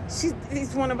 like,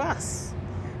 he's one of us.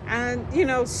 And,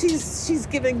 she's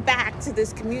giving back to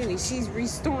this community. She's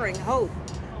restoring hope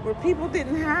where people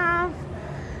didn't have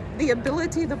the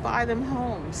ability to buy them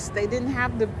homes. They didn't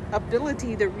have the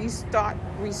ability to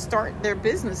restart their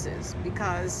businesses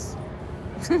because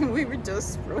we were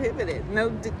just prohibited.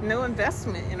 No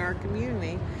investment in our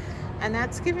community. And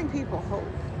that's giving people hope.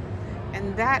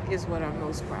 And that is what I'm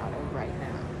most proud of right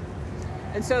now.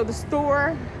 And so the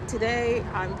store, today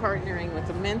I'm partnering with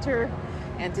a mentor.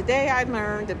 And today I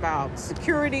learned about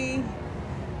security,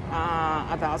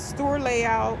 about store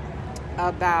layout,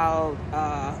 about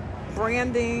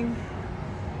branding,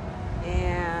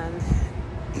 and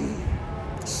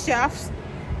chefs.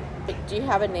 Do you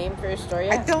have a name for your store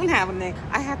yet? I don't have a name.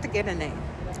 I have to get a name.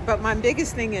 But my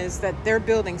biggest thing is that they're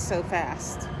building so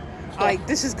fast. Like,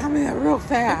 this is coming up real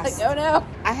fast. Like, oh no.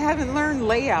 I haven't learned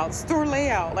layout, store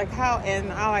layout, like how,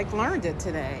 and I like learned it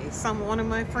today. One of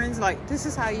my friends like, this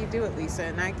is how you do it, Lisa,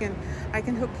 and I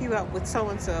can hook you up with so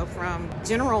and so from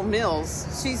General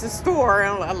Mills. She's a store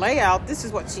and a layout. This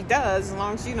is what she does, as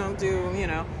long as you don't do,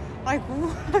 like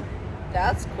what?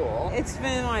 That's cool. It's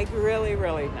been like really,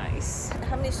 really nice.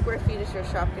 How many square feet is your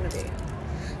shop going to be?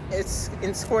 It's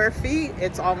in square feet.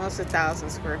 It's almost 1,000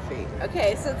 square feet.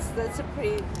 Okay, so that's a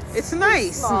pretty. It's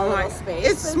nice. Small little space.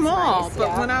 It's small, nice, but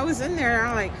yeah. when I was in there,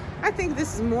 I'm like, I think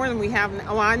this is more than we have.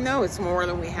 Oh, I know it's more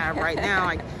than we have right now.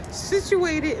 Like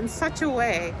situated in such a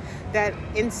way that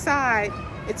inside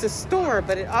it's a store,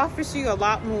 but it offers you a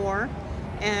lot more,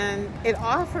 and it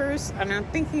offers. And I'm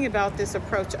thinking about this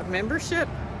approach, a membership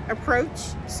approach,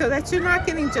 so that you're not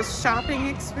getting just shopping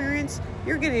experience.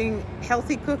 You're getting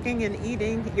healthy cooking and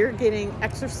eating. You're getting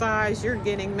exercise. You're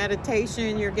getting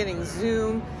meditation. You're getting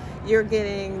Zoom. You're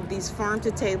getting these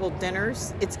farm-to-table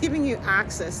dinners. It's giving you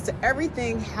access to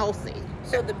everything healthy.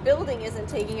 So the building isn't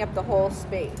taking up the whole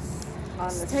space on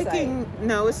the site?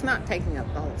 No, it's not taking up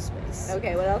the whole space.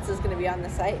 Okay, what else is going to be on the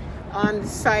site? On the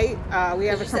site, we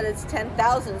have you said it's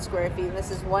 10,000 square feet, and this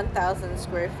is 1,000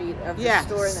 square feet of the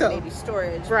store, and then maybe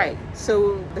storage. Right.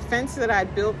 So the fence that I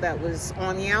built that was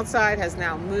on the outside has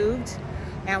now moved,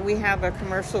 and we have a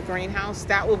commercial greenhouse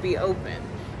that will be open.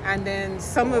 And then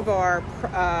some of our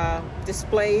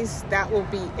displays, that will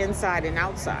be inside and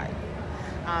outside.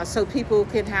 So people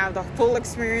can have the full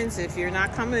experience. If you're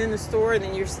not coming in the store,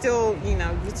 then you're still, you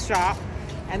shop.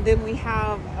 And then we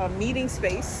have a meeting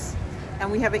space.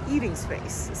 And we have an eating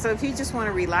space. So if you just want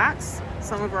to relax,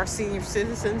 some of our senior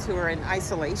citizens who are in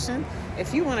isolation,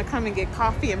 if you want to come and get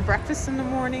coffee and breakfast in the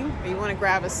morning, or you want to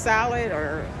grab a salad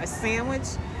or a sandwich,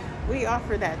 we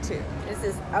offer that too. Is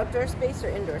this outdoor space or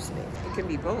indoor space? It can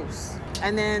be both.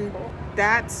 And then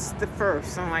that's the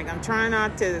first. I'm trying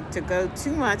not to go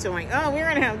too much. I'm like, oh, we're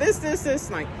going to have this.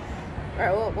 I'm like,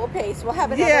 all right, we'll pace. We'll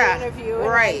have another interview in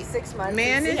like 6 months.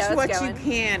 Manage what you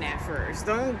can at first.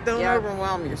 Don't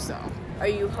overwhelm yourself. Are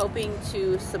you hoping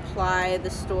to supply the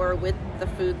store with the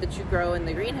food that you grow in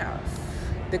the greenhouse?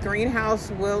 The greenhouse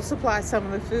will supply some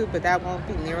of the food, but that won't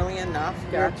be nearly enough.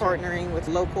 Gotcha. We're partnering with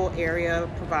local area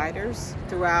providers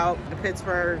throughout the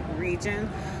Pittsburgh region.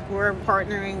 We're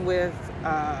partnering with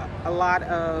a lot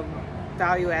of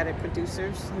value-added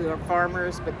producers who are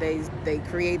farmers, but they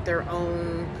create their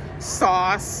own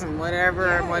sauce and whatever,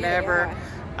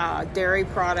 dairy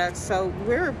products. So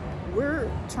we're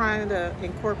trying to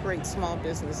incorporate small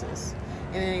businesses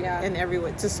in every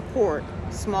way to support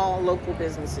small local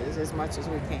businesses as much as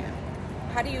we can.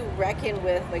 How do you reckon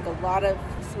with like a lot of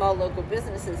small local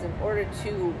businesses in order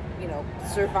to,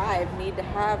 survive, need to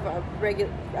have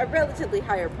a relatively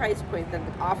higher price point than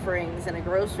the offerings in a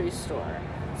grocery store?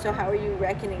 So how are you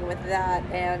reckoning with that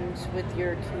and with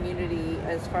your community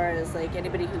as far as like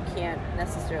anybody who can't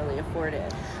necessarily afford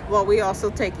it? Well, we also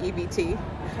take EBT.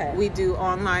 Okay. We do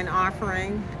online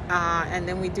offering, and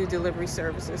then we do delivery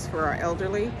services for our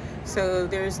elderly. So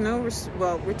there's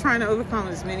we're trying to overcome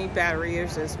as many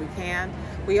barriers as we can.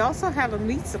 We also have a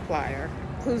meat supplier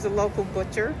who's a local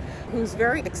butcher who's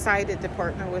very excited to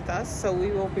partner with us. So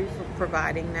we will be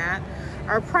providing that.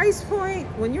 Our price point,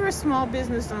 when you're a small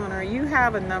business owner, you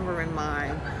have a number in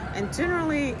mind. And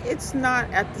generally, it's not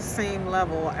at the same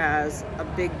level as a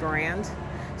big brand.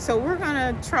 So we're going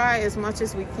to try as much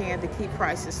as we can to keep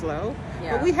prices low.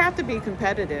 Yeah. But we have to be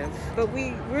competitive. But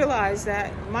we realize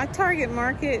that my target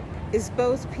market is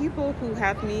both people who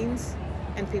have means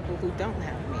and people who don't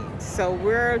have means. So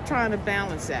we're trying to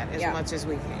balance that as much as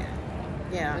we can.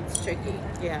 Yeah. It's tricky.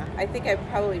 Yeah. I think I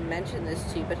probably mentioned this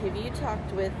to you, but have you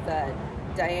talked with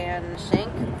Diane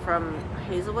Schenk from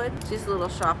Hazelwood? She's a little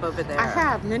shop over there. I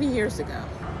have, many years ago.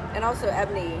 And also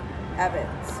Ebony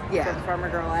Evans from Farmer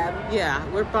Girl Lab. Yeah,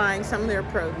 we're buying some of their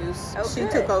produce. Oh, she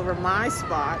took over my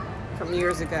spot from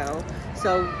years ago.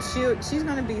 So she's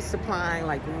going to be supplying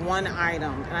like one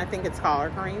item, and I think it's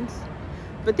collard greens.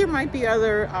 But there might be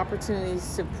other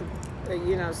opportunities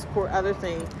to support other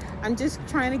things. I'm just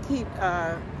trying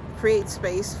to create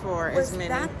space for as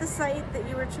many. Was that the site that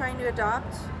you were trying to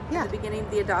adopt? Yeah. At the beginning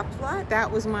of the adopt lot?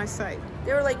 That was my site.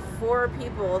 There were like 4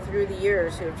 people through the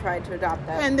years who have tried to adopt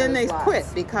that. And then they lots. quit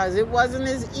because it wasn't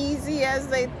as easy as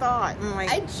they thought.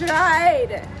 I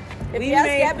tried. If you ask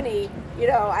Ebony,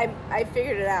 I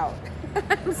figured it out.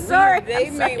 I'm sorry. We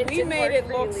I'm sorry, made didn't work it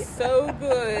for you, look Lisa. so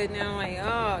good. And I'm like,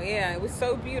 oh yeah, it was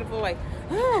so beautiful. Like,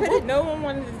 oh, no one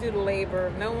wanted to do the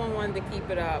labor. No one wanted to keep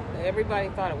it up. Everybody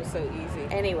thought it was so easy.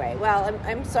 Anyway, well,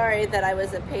 I'm sorry that I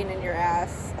was a pain in your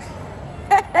ass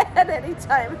at any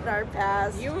time in our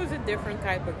past. You was a different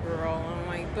type of girl. I'm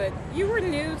like, but you were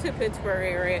new to Pittsburgh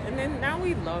area, and then now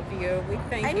we love you. We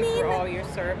thank you for all your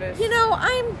service. You know,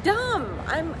 I'm dumb.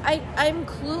 I'm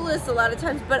clueless a lot of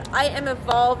times, but I am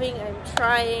evolving.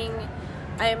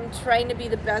 I'm trying to be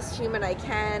the best human I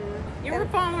can. You were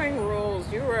following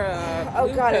rules. You were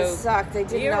oh God, it sucked. I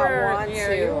did not want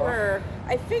to. You were.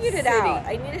 I figured it out.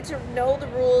 I needed to know the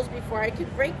rules before I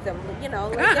could break them. You know,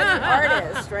 like any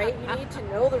artist, right? You need to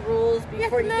know the rules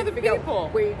before you can figure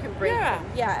out where you can break them.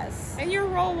 Yes. And your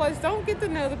role was don't get to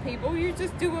know the people. You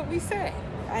just do what we say.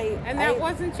 That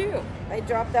wasn't you. I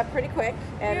dropped that pretty quick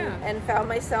and found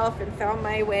myself and found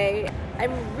my way.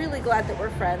 I'm really glad that we're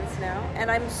friends now, and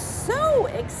I'm so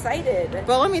excited.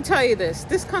 Well, let me tell you this.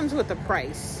 This comes with a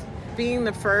price. Being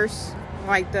the first,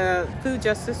 like the Food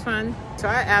Justice Fund. So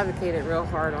I advocated real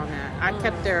hard on that. I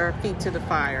kept their feet to the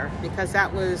fire because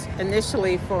that was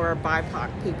initially for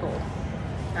BIPOC people,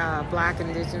 Black,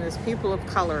 Indigenous, people of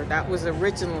color. That was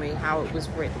originally how it was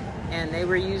written. And they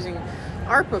were using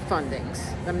ARPA fundings,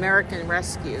 the American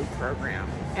Rescue Program.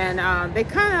 And they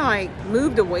kind of like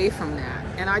moved away from that.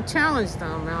 And I challenged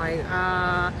them.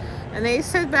 And they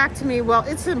said back to me, well,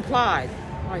 it's implied.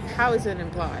 Like, how is it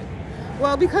implied?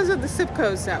 Well, because of the zip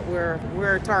codes that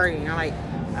we're targeting. I'm like,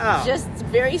 oh. Just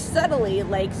very subtly,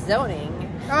 like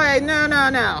zoning. Oh,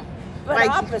 no. But like,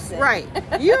 opposite. Right.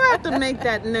 You have to make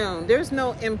that known. There's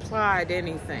no implied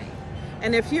anything.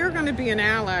 And if you're going to be an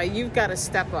ally, you've got to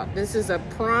step up. This is a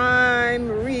prime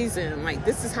reason. Like,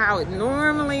 this is how it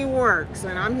normally works.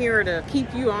 And I'm here to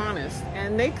keep you honest.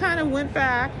 And they kind of went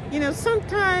back. You know,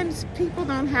 sometimes people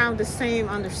don't have the same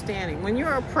understanding. When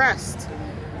you're oppressed,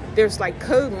 there's like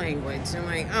code language. And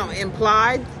like, oh,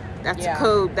 implied? That's a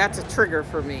code. That's a trigger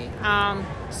for me.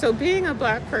 So being a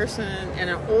Black person and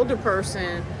an older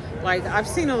person, like, I've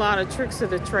seen a lot of tricks of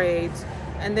the trades.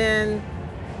 And then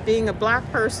being a Black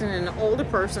person and an older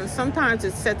person, sometimes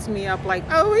it sets me up like,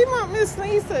 oh, we want Miss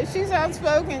Lisa. She's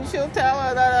outspoken. She'll tell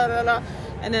her, da, da, da, da.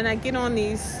 And then I get on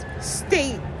these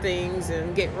state things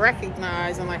and get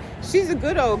recognized. I'm like, she's a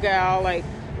good old gal. Like,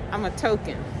 I'm a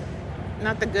token.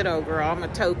 Not the good old girl. I'm a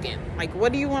token. Like,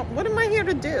 what do you want? What am I here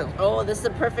to do? Oh, this is a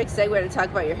perfect segue to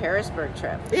talk about your Harrisburg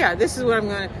trip. Yeah, this is what I'm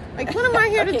going to... Like, what am I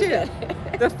here to do?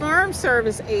 Good. The Farm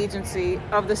Service Agency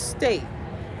of the state.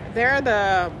 They're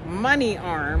the money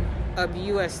arm of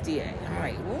USDA. I'm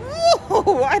like,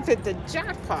 whoa, I hit the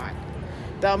jackpot.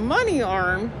 The money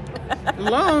arm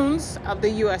loans of the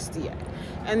USDA.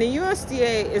 And the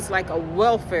USDA is like a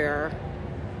welfare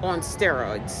on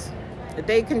steroids.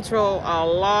 They control a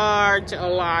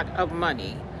lot of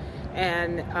money.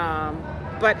 And,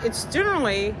 but it's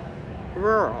generally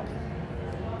rural.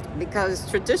 Because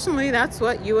traditionally that's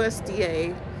what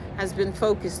USDA has been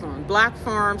focused on. Black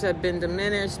farms have been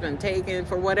diminished, been taken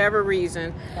for whatever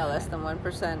reason. Yeah, less than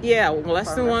 1%. Yeah,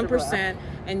 less than 1%.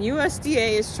 And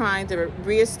USDA is trying to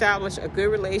reestablish a good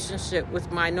relationship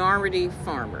with minority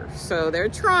farmers. So they're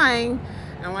trying.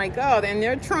 I'm like, oh, and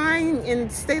they're trying in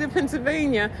the state of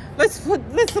Pennsylvania. Let's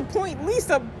appoint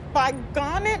Lisa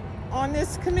Bygonnet on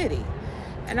this committee.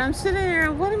 And I'm sitting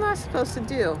there, what am I supposed to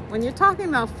do? When you're talking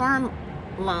about farm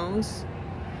loans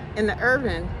in the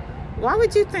urban, why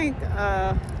would you think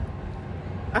a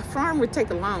farm would take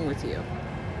a loan with you?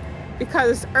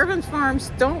 Because urban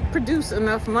farms don't produce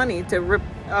enough money to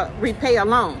repay a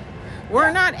loan.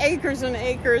 We're not acres and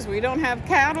acres. We don't have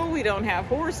cattle. We don't have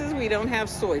horses. We don't have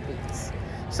soybeans.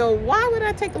 So why would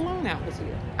I take a loan out with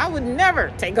you? I would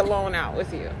never take a loan out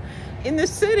with you. In the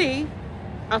city,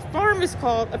 a farm is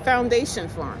called a foundation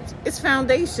farm. It's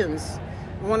foundations.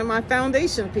 One of my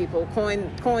foundation people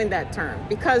coined that term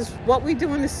because what we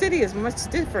do in the city is much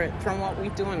different from what we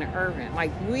do in the urban.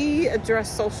 Like, we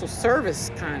address social service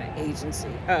kind of agency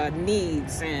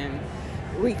needs and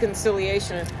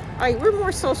reconciliation. Like, we're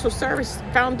more social service.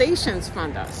 Foundations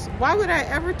fund us. Why would I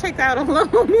ever take out a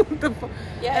loan?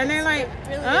 And they're like,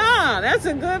 really that's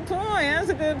a good point. That's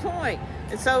a good point.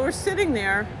 And so we're sitting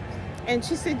there, and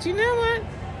she said, you know what?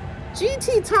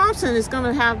 G.T. Thompson is going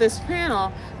to have this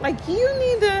panel. Like, you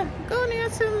need to go and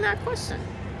answer him that question.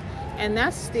 And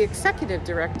that's the executive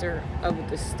director of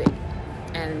the state.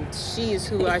 And she is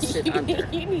who I sit under.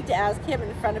 You need to ask him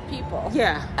in front of people.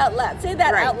 Yeah. Out loud. Say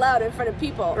that out loud in front of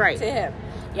people to him.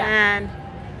 Yeah. And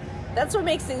that's what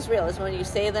makes things real, is when you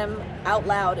say them out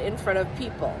loud in front of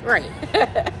people. Right.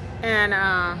 And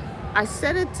I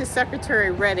said it to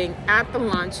Secretary Redding at the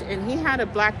lunch, and he had a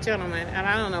black gentleman, and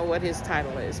I don't know what his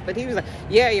title is, but he was like,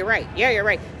 yeah, you're right. Yeah, you're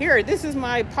right. Here, this is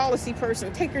my policy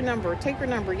person. Take her number.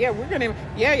 Yeah, we're going to,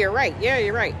 yeah, you're right. Yeah,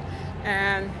 you're right.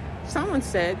 And someone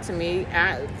said to me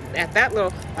at that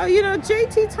little, oh,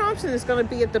 J.T. Thompson is going to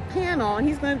be at the panel, and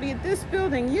he's going to be at this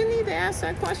building. You need to ask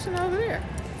that question over there.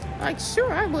 Like,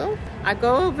 sure, I will. I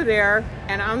go over there,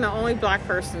 and I'm the only black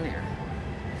person there.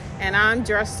 And I'm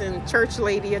dressed in church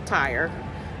lady attire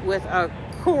with a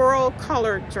coral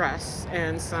colored dress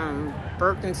and some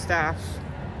Birkenstaff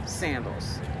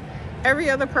sandals. Every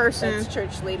other person... That's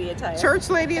church lady attire.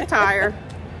 Church lady attire.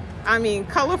 I mean,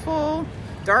 colorful,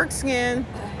 dark skin,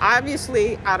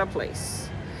 obviously out of place.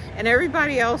 And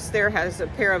everybody else there has a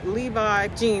pair of Levi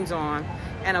jeans on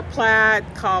and a plaid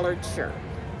collared shirt.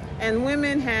 And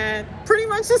women had pretty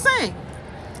much the same.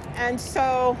 And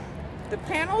so the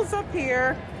panel's up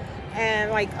here.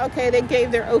 And okay, they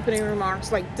gave their opening remarks.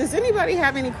 Does anybody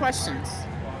have any questions?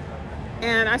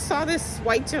 And I saw this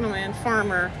white gentleman,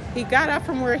 farmer. He got up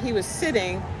from where he was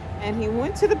sitting and he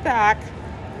went to the back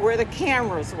where the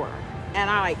cameras were. And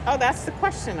I'm oh, that's the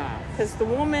question of. Because the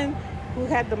woman who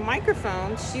had the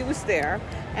microphone, she was there.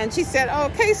 And she said, oh,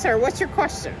 okay, sir, what's your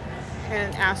question?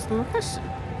 And asked him a question.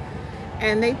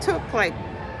 And they took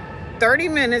 30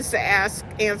 minutes to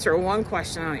answer one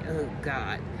question. I'm oh,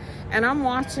 God. And I'm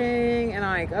watching, and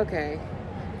I'm okay,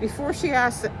 before she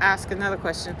ask another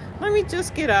question, let me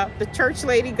just get up. The church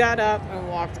lady got up and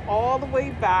walked all the way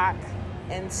back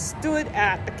and stood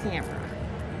at the camera.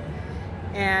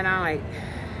 And I'm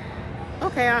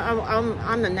okay,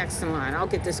 I'm the next in line. I'll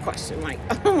get this question.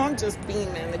 I'm just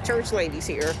beaming. The church lady's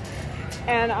here.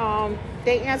 And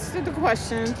they answered the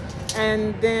question,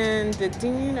 and then the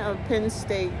dean of Penn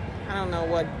State, I don't know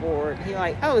what board, he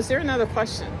oh, is there another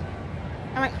question?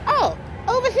 I'm oh,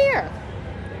 over here.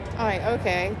 I'm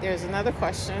okay, there's another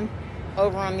question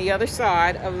over on the other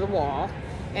side of the wall.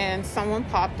 And someone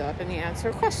popped up and he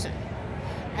answered a question.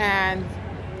 And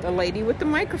the lady with the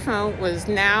microphone was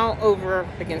now over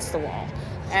against the wall.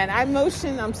 And I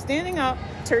motioned, I'm standing up,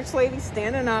 church lady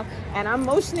standing up, and I'm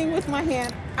motioning with my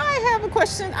hand, I have a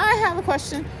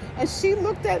question. And she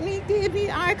looked at me, gave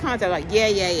me eye contact,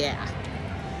 yeah.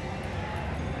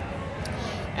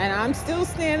 And I'm still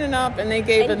standing up, and they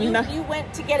gave enough. You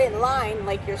went to get in line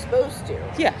like you're supposed to.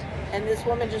 Yeah. And this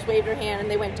woman just waved her hand,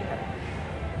 and they went to her.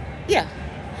 Yeah.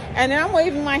 And I'm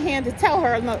waving my hand to tell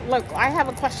her, look, I have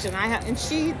a question. And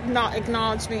she not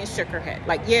acknowledged me and shook her head,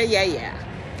 yeah.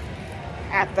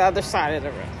 At the other side of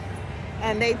the room.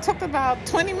 And they took about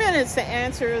 20 minutes to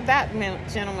answer that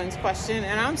gentleman's question.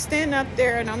 And I'm standing up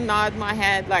there and I'm nodding my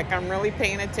head like I'm really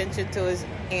paying attention to his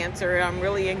answer. I'm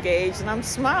really engaged and I'm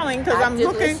smiling because I'm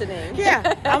looking. Listening.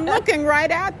 Yeah, I'm looking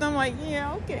right at them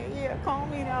yeah, okay, yeah, call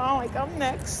me now. I'm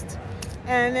next.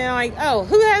 And then oh,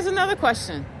 who has another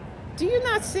question? Do you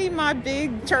not see my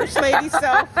big church lady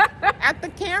self at the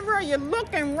camera? You're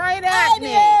looking right at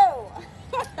me.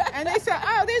 And they said,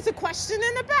 oh, there's a question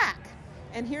in the back.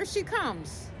 And here she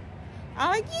comes.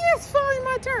 I'm yeah, it's finally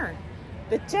my turn.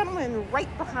 The gentleman right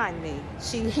behind me,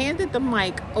 she handed the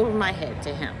mic over my head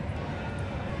to him.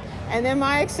 And then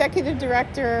my executive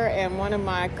director and one of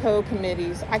my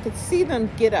co-committees, I could see them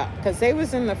get up because they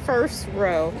was in the first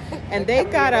row. And they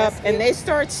got up and they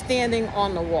start standing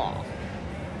on the wall.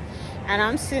 And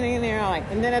I'm sitting there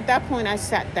and then at that point I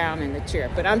sat down in the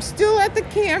chair. But I'm still at the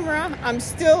camera. I'm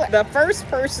still the first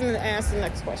person to ask the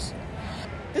next question.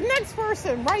 The next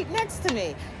person right next to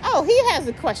me. Oh, he has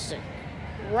a question.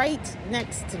 Right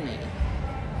next to me.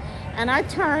 And I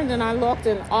turned and I looked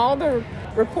and all the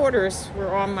reporters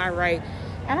were on my right.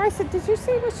 And I said, did you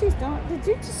see what she's doing? Did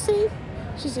you just see?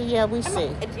 She said, yeah, we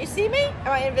see. Did you see me? Am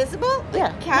I invisible?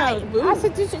 Yeah. No, I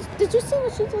said, did you see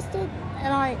what she just did?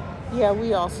 And yeah,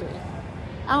 we all see.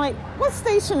 I'm what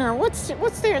station or what's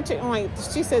there?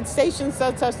 She said station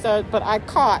such, but I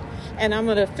caught, and I'm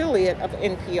an affiliate of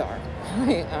NPR.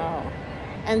 Oh.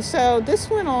 And so this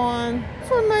went on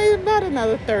for maybe about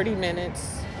another 30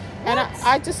 minutes. And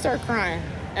I just started crying.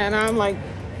 And I'm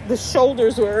the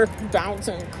shoulders were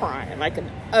bouncing, crying, like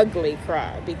an ugly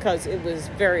cry, because it was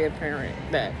very apparent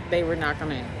that they were not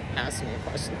going to ask me a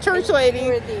question. Church lady,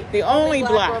 you were the only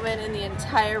black woman in the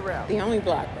entire room. The only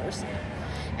black person.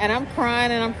 And I'm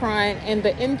crying. And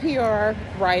the NPR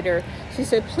writer, she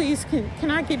said, please,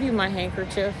 can I give you my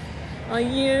handkerchief?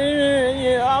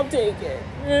 Yeah, I'll take it.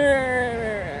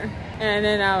 And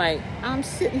then I'm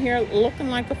sitting here looking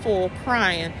like a fool,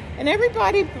 crying. And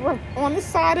everybody on the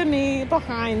side of me,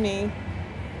 behind me,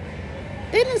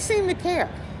 they didn't seem to care.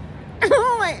 I'm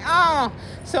oh.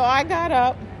 So I got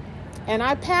up And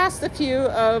I passed a few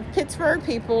of Pittsburgh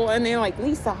people, and they're like,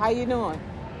 Lisa, how you doing?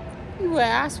 You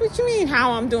asked, what you mean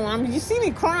how I'm doing? You see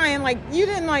me crying, like you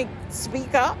didn't like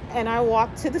speak up. And I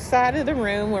walked to the side of the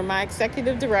room where my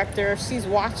executive director, she's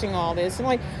watching all this. I'm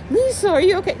like, Lisa, are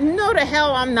you okay? No, the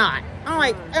hell I'm not. I'm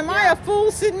like, am I a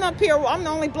fool sitting up here? I'm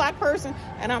the only black person,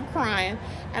 and I'm crying.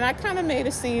 And I kind of made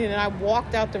a scene, and I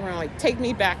walked out the room like, take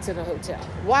me back to the hotel.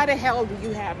 Why the hell do you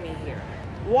have me here?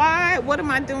 Why? What am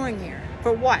I doing here?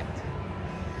 For what?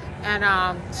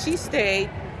 And she stayed,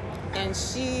 and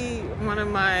one of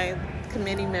my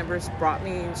committee members brought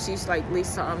me, and she's like,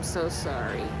 Lisa, I'm so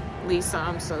sorry. Lisa,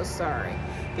 I'm so sorry.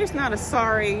 There's not a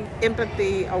sorry,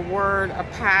 empathy, a word, a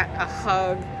pat, a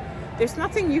hug. There's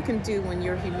nothing you can do when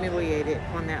you're humiliated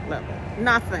on that level.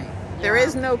 Nothing. Yeah. There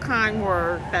is no kind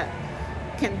word that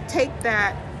can take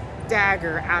that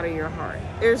dagger out of your heart.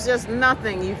 There's just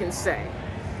nothing you can say.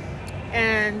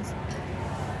 And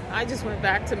I just went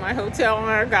back to my hotel, and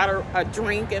I got a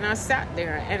drink, and I sat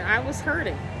there, and I was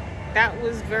hurting. That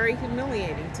was very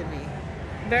humiliating to me.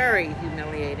 Very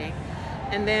humiliating.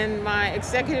 And then my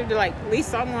executive was like,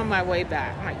 Lisa, I'm on my way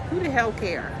back. I'm like, who the hell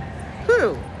cares?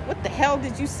 Who? What the hell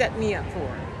did you set me up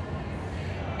for?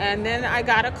 And then I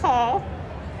got a call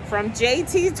from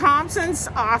JT Thompson's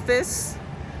office,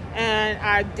 and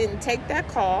I didn't take that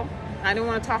call. I didn't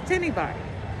want to talk to anybody.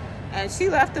 And she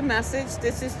left a message.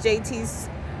 This is JT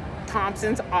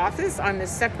Thompson's office. I'm the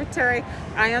secretary.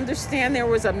 I understand there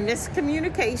was a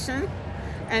miscommunication.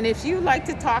 And if you like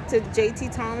to talk to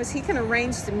JT Thomas, he can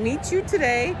arrange to meet you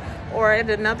today or at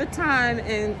another time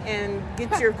and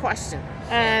get your question.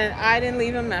 And I didn't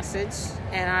leave a message.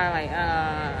 And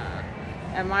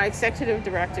and my executive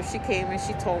director, she came and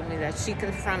she told me that she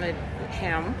confronted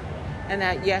him, and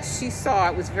that, yes, she saw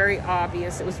it was very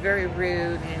obvious. It was very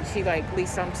rude. And she like,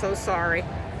 Lisa, I'm so sorry.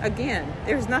 Again,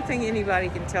 there's nothing anybody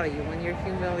can tell you when you're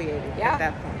humiliated at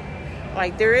that point.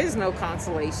 Like, there is no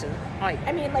consolation. Like,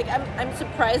 I mean, like, I'm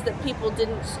surprised that people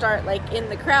didn't start, like, in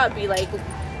the crowd, be like,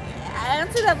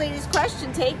 answer that lady's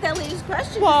question, take that lady's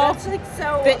question. Well, that's like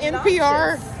so the obnoxious.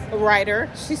 NPR writer,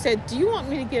 she said, do you want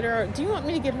me to get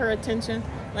her attention?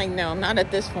 Like, no, not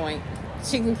at this point.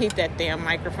 She can keep that damn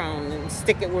microphone and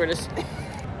stick it where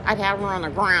I'd have her on the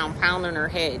ground pounding her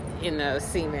head in the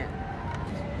cement.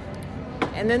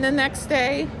 And then the next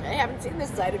day, I haven't seen this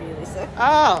side of you, Lisa.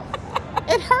 Oh,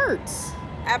 it hurts.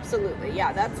 Absolutely.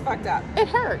 Yeah, that's fucked up. It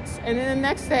hurts. And then the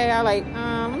next day, I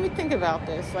let me think about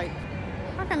this. Like,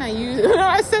 how can I use it?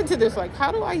 I said to this, like,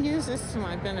 how do I use this to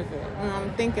my benefit? And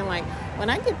I'm thinking, like, when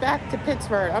I get back to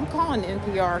Pittsburgh, I'm calling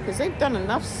NPR because they've done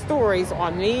enough stories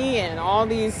on me and all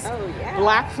these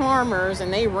black farmers,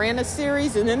 and they ran a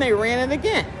series, and then they ran it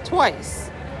again, twice.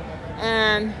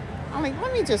 And I'm like,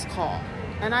 let me just call.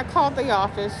 And I called the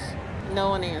office. No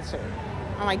one answered.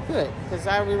 I'm like, good, because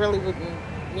I really wouldn't,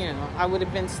 I would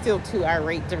have been still too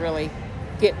irate to really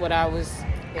get what I was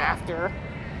after.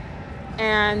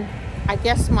 And I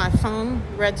guess my phone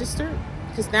registered,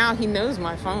 because now he knows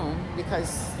my phone,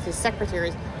 because his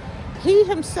secretary, he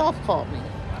himself called me.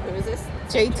 Who is this?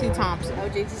 JT Thompson. Oh,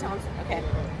 JT Thompson. Okay.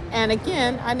 And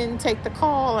again, I didn't take the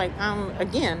call. Like,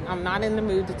 I'm not in the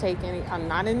mood to I'm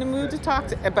not in the mood to talk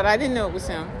to, but I didn't know it was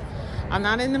him. I'm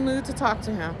not in the mood to talk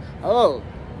to him. Oh,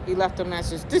 he left a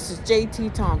message. This is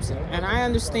JT Thompson, and I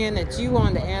understand that you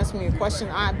wanted to ask me a question.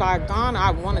 By God,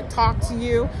 I want to talk to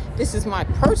you. This is my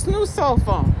personal cell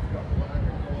phone.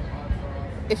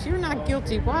 If you're not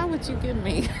guilty, why would you give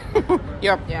me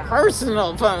your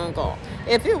personal phone call?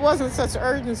 If it wasn't such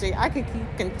urgency, I could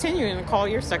keep continuing to call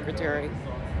your secretary.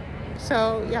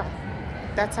 So, yeah,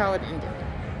 that's how it ended.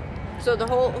 So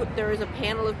there was a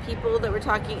panel of people that were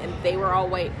talking, and they were all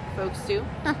white folks too?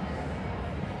 Huh.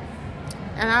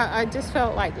 And I just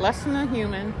felt like less than a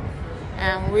human.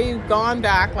 And we've gone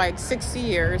back like 60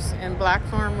 years, and black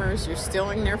farmers are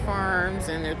stealing their farms,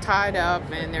 and they're tied up,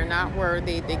 and they're not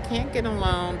worthy. They can't get a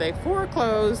loan. They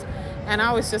foreclosed. And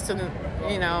I was just,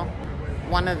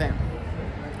 one of them.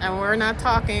 And we're not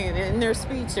talking, in their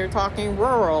speech, they're talking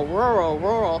rural, rural,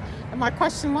 rural. And my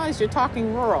question was, you're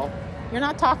talking rural. You're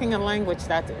not talking a language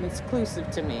that's exclusive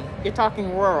to me. You're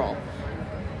talking rural.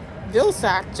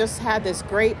 Vilsack just had this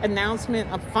great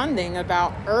announcement of funding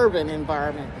about urban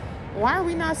environment. Why are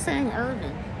we not saying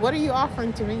urban? What are you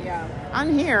offering to me? Yeah.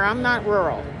 I'm here. I'm not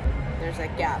rural. There's a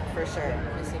gap for sure.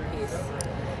 Missing piece.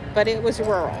 But it was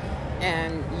rural.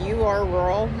 And you are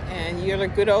rural, and you're the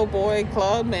good old boy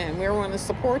club, and we're going to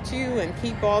support you and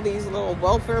keep all these little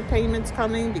welfare payments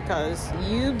coming because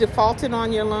you defaulted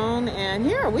on your loan, and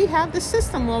here, we have the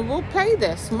system. Well, we'll pay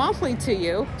this monthly to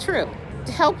you. True.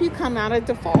 To help you come out of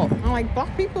default. I'm like,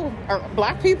 black people,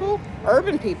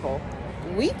 urban people,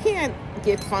 we can't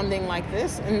get funding like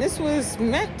this. And this was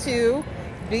meant to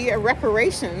be a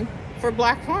reparation for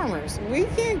black farmers. We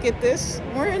can't get this.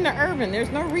 We're in the urban. There's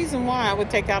no reason why I would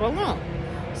take out a loan.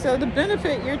 So the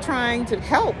benefit you're trying to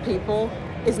help people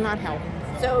is not helping.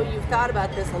 So you've thought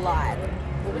about this a lot.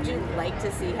 What would you like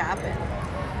to see happen?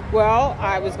 Well,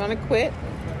 I was going to quit.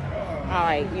 All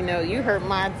right, you hurt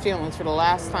my feelings for the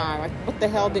last time. Like, what the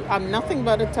hell? I'm nothing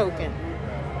but a token.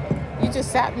 You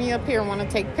just sat me up here and want to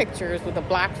take pictures with a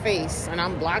black face, and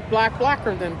I'm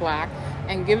blacker than black,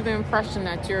 and give the impression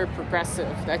that you're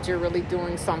progressive, that you're really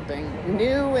doing something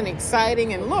new and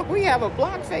exciting. And look, we have a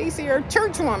black face here,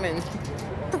 church woman,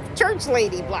 church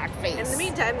lady, black face. In the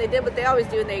meantime, they did what they always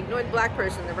do, and they ignored the black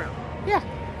person in the room. Yeah.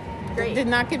 Great. Did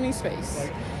not give me space.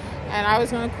 And I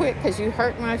was going to quit because you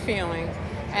hurt my feelings.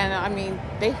 And I mean,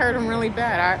 they hurt them really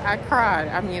bad. I cried.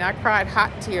 I cried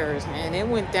hot tears, and it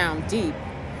went down deep.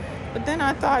 But then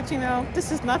I thought,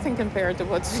 this is nothing compared to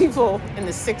what people in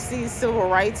the 60s, civil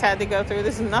rights had to go through.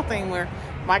 This is nothing where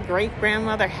my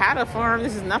great-grandmother had a farm.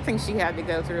 This is nothing she had to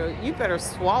go through. You better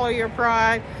swallow your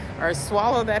pride or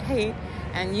swallow that hate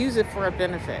and use it for a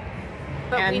benefit.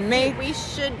 But we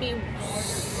should be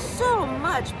so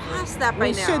much past that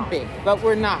by now. We should be, but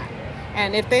we're not.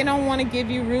 And if they don't want to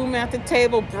give you room at the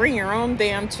table, bring your own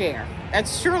damn chair.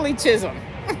 That's Shirley Chisholm.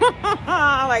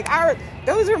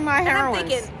 Those are my heroines. I'm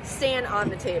thinking, stand on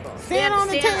the table. Stand on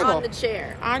the table. On the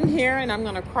chair. I'm here, and I'm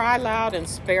going to cry loud and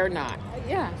spare not.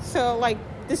 Yeah. So,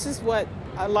 this is what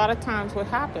a lot of times what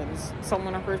happens.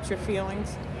 Someone will hurt your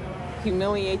feelings,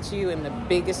 humiliate you in the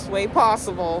biggest way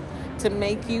possible to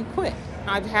make you quit.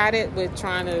 I've had it with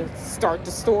trying to start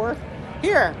the store.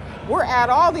 Here, we're add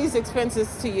all these expenses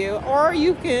to you, or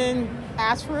you can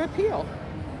ask for appeal.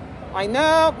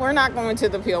 No, we're not going to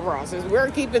the appeal process.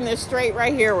 We're keeping this straight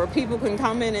right here where people can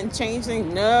come in and change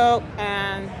things. No.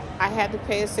 And I had to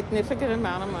pay a significant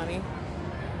amount of money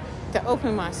to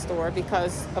open my store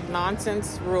because of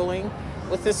nonsense ruling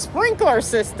with the sprinkler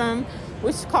system,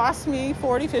 which cost me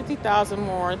 $40,000, $50,000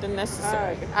 more than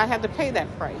necessary. I had to pay that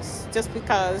price just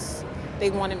because they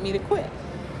wanted me to quit.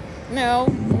 No,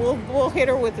 we'll hit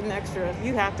her with an extra.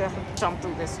 You have to jump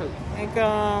through this hoop.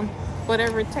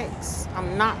 Whatever it takes.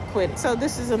 I'm not quitting. So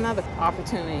this is another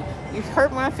opportunity. You've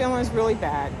hurt my feelings really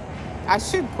bad. I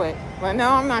should quit, but no,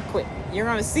 I'm not quitting. You're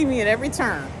going to see me at every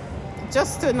turn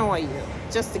just to annoy you,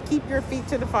 just to keep your feet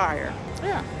to the fire.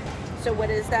 Yeah. So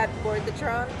what is that board that you're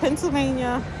on?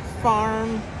 Pennsylvania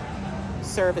Farm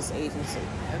Service Agency.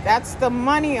 Okay. That's the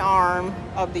money arm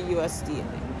of the USDA.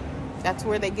 That's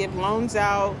where they give loans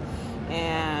out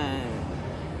and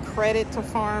credit to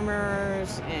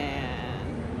farmers and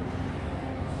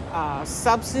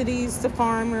subsidies to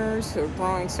farmers who are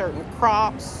growing certain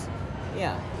crops.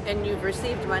 Yeah. And you've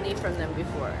received money from them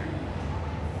before?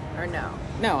 Or no?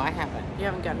 No, I haven't. You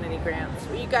haven't gotten any grants?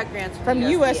 Well, you got grants from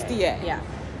USDA. Yeah.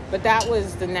 But that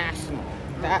was the national.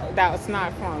 That was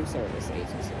not Farm Service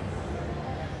Agency.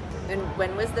 And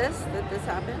when was this that this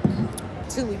happened?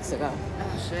 2 weeks ago.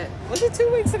 Oh, shit. Was it 2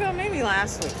 weeks ago? Maybe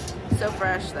last week. So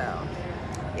fresh, though.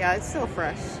 Yeah, it's still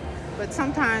fresh. But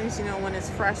sometimes, when it's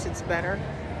fresh, it's better.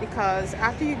 Because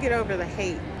after you get over the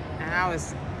hate, and I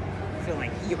was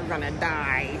feeling you were going to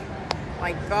die,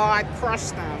 like God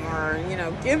crushed them, or,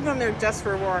 give them their just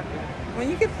reward. When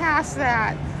you get past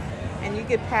that, and you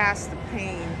get past the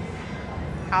pain,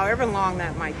 however long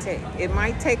that might take, it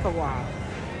might take a while.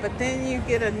 But then you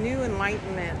get a new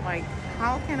enlightenment, like,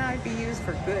 how can I be used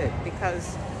for good?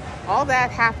 Because all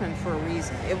that happened for a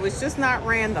reason. It was just not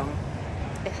random.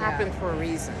 It happened for a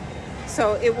reason.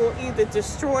 So it will either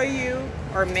destroy you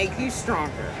or make you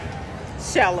stronger.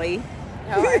 Shelley.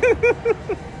 No,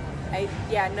 I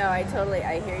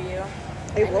hear you.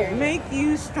 It will make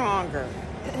you stronger.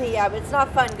 Yeah, but it's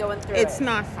not fun going through it. It's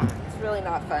not fun. It's really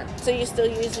not fun. So you're still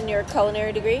using your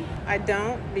culinary degree? I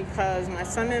don't, because my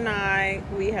son and I,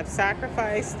 we have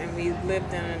sacrificed and we've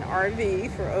lived in an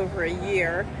RV for over a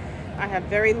year. I have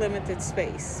very limited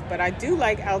space, but I do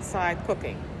like outside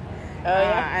cooking. Oh,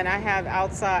 yeah? And I have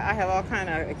all kind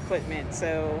of equipment.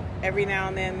 So every now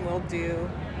and then we'll do,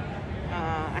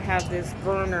 I have this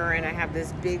burner and I have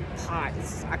this big pot.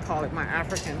 I call it my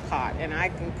African pot. And I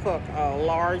can cook a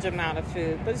large amount of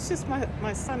food. But it's just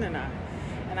my son and I.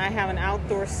 And I have an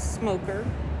outdoor smoker,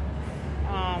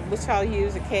 which I'll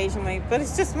use occasionally. But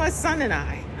it's just my son and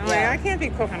I. I can't be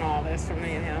cooking all this for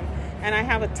me and him. And I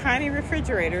have a tiny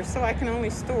refrigerator, so I can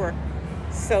only store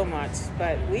so much.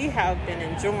 But we have been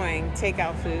enjoying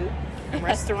takeout food and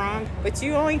restaurant, but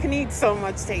you only can eat so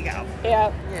much takeout.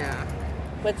 Yeah.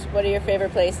 What are your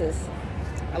favorite places?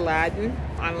 Aladdin.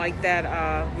 I like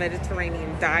that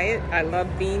Mediterranean diet. I love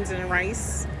beans and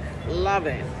rice. Love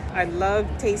it. I love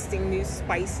tasting new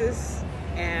spices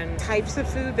and types of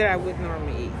food that I wouldn't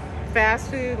normally eat. Fast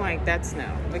food, like that's no.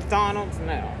 McDonald's,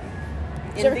 no.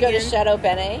 Did you ever go to Chateau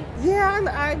Benet? Yeah,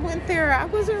 I went there. I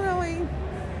wasn't really.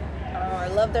 Oh, I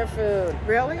love their food.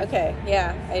 Really? Okay,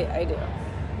 yeah, I do.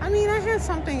 I mean, I had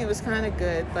something that was kind of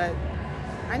good, but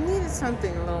I needed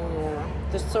something a little more.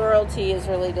 The sorrel tea is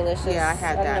really delicious. Yeah, I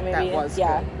had that. That was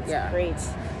yeah, good. it's Yeah, great.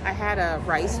 I had a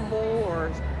rice bowl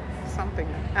or something.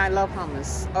 I love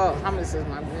hummus. Oh, hummus is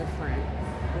my new friend.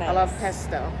 Nice. I love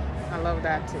pesto. I love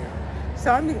that too.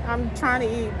 So I'm trying to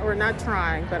eat, or not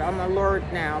trying, but I'm allured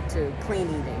now to clean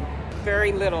eating.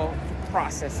 Very little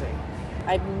processing.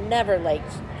 I've never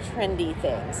liked trendy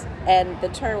things, and the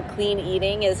term clean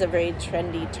eating is a very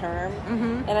trendy term,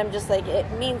 and I'm just like, it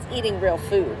means eating real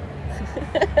food.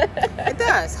 It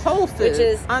does. Whole food, which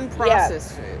is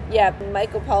unprocessed food. Yeah,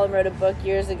 Michael Pollan wrote a book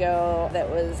years ago that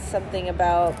was something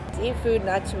about eat food,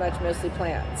 not too much, mostly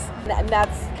plants. And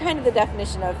that's kind of the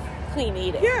definition of clean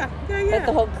eating. Yeah. But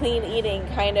the whole clean eating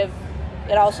kind of,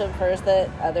 it also infers that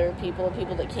other people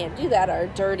that can't do that are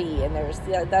dirty, and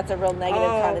that's a real negative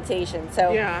connotation.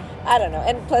 So I don't know.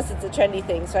 And plus, it's a trendy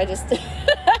thing, so I just such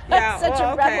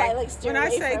a red light, like steer when I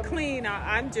away say from. Clean,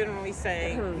 I'm generally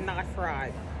saying not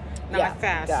fried, not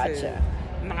fast food,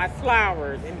 not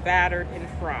floured and battered and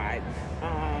fried.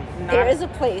 There is a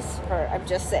place for. I'm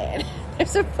just saying,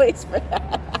 there's a place for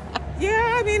that.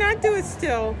 Yeah, I mean, I do it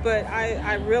still, but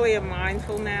I really am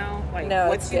mindful now. Like,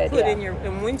 what you put in your,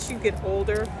 and once you get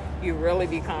older, you really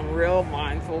become real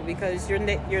mindful because your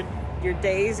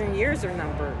days and years are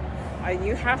numbered.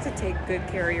 You have to take good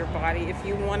care of your body if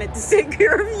you want it to take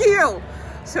care of you.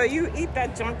 So you eat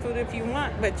that junk food if you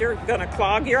want, but you're going to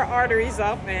clog your arteries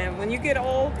up. And when you get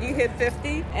old, you hit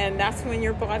 50, and that's when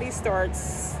your body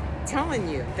starts telling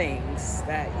you things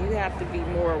that you have to be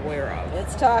more aware of.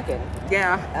 It's talking.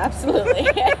 Yeah. Absolutely.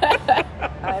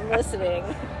 I'm listening.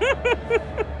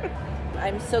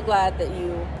 I'm so glad that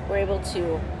you were able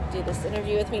to do this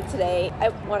interview with me today. I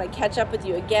want to catch up with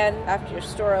you again after your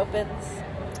store opens.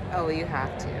 Oh, you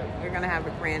have to. We're going to have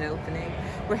a grand opening.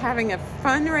 We're having a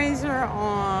fundraiser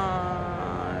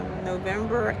on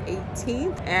November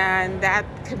 18th, and that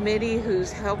committee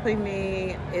who's helping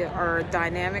me are a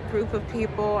dynamic group of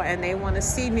people, and they want to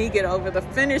see me get over the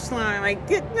finish line, like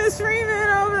get Miss Freeman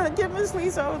over, get Miss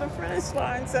Lisa over the finish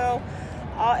line. So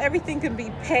everything can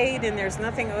be paid, and there's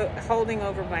nothing holding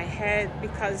over my head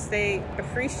because they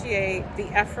appreciate the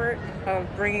effort of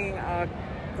bringing a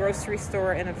grocery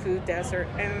store in a food desert,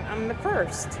 and I'm the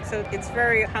first. So it's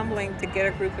very humbling to get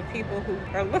a group of people who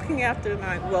are looking after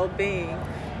my well-being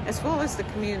as well as the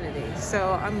community.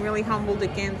 So I'm really humbled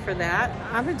again for that.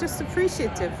 I'm just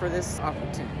appreciative for this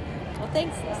opportunity. Well,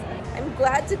 thanks, Lisa. I'm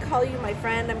glad to call you my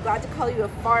friend. I'm glad to call you a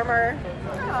farmer.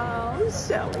 Oh,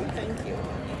 Shelley, thank you.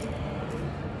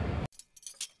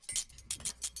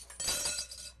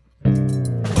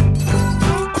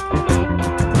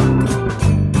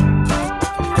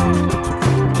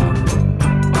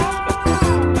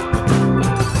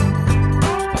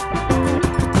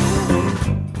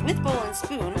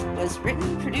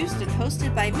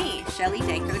 By me, Shelley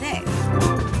Day.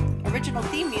 Original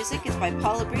theme music is by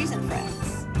Paula Breeze and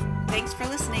Friends. Thanks for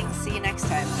listening.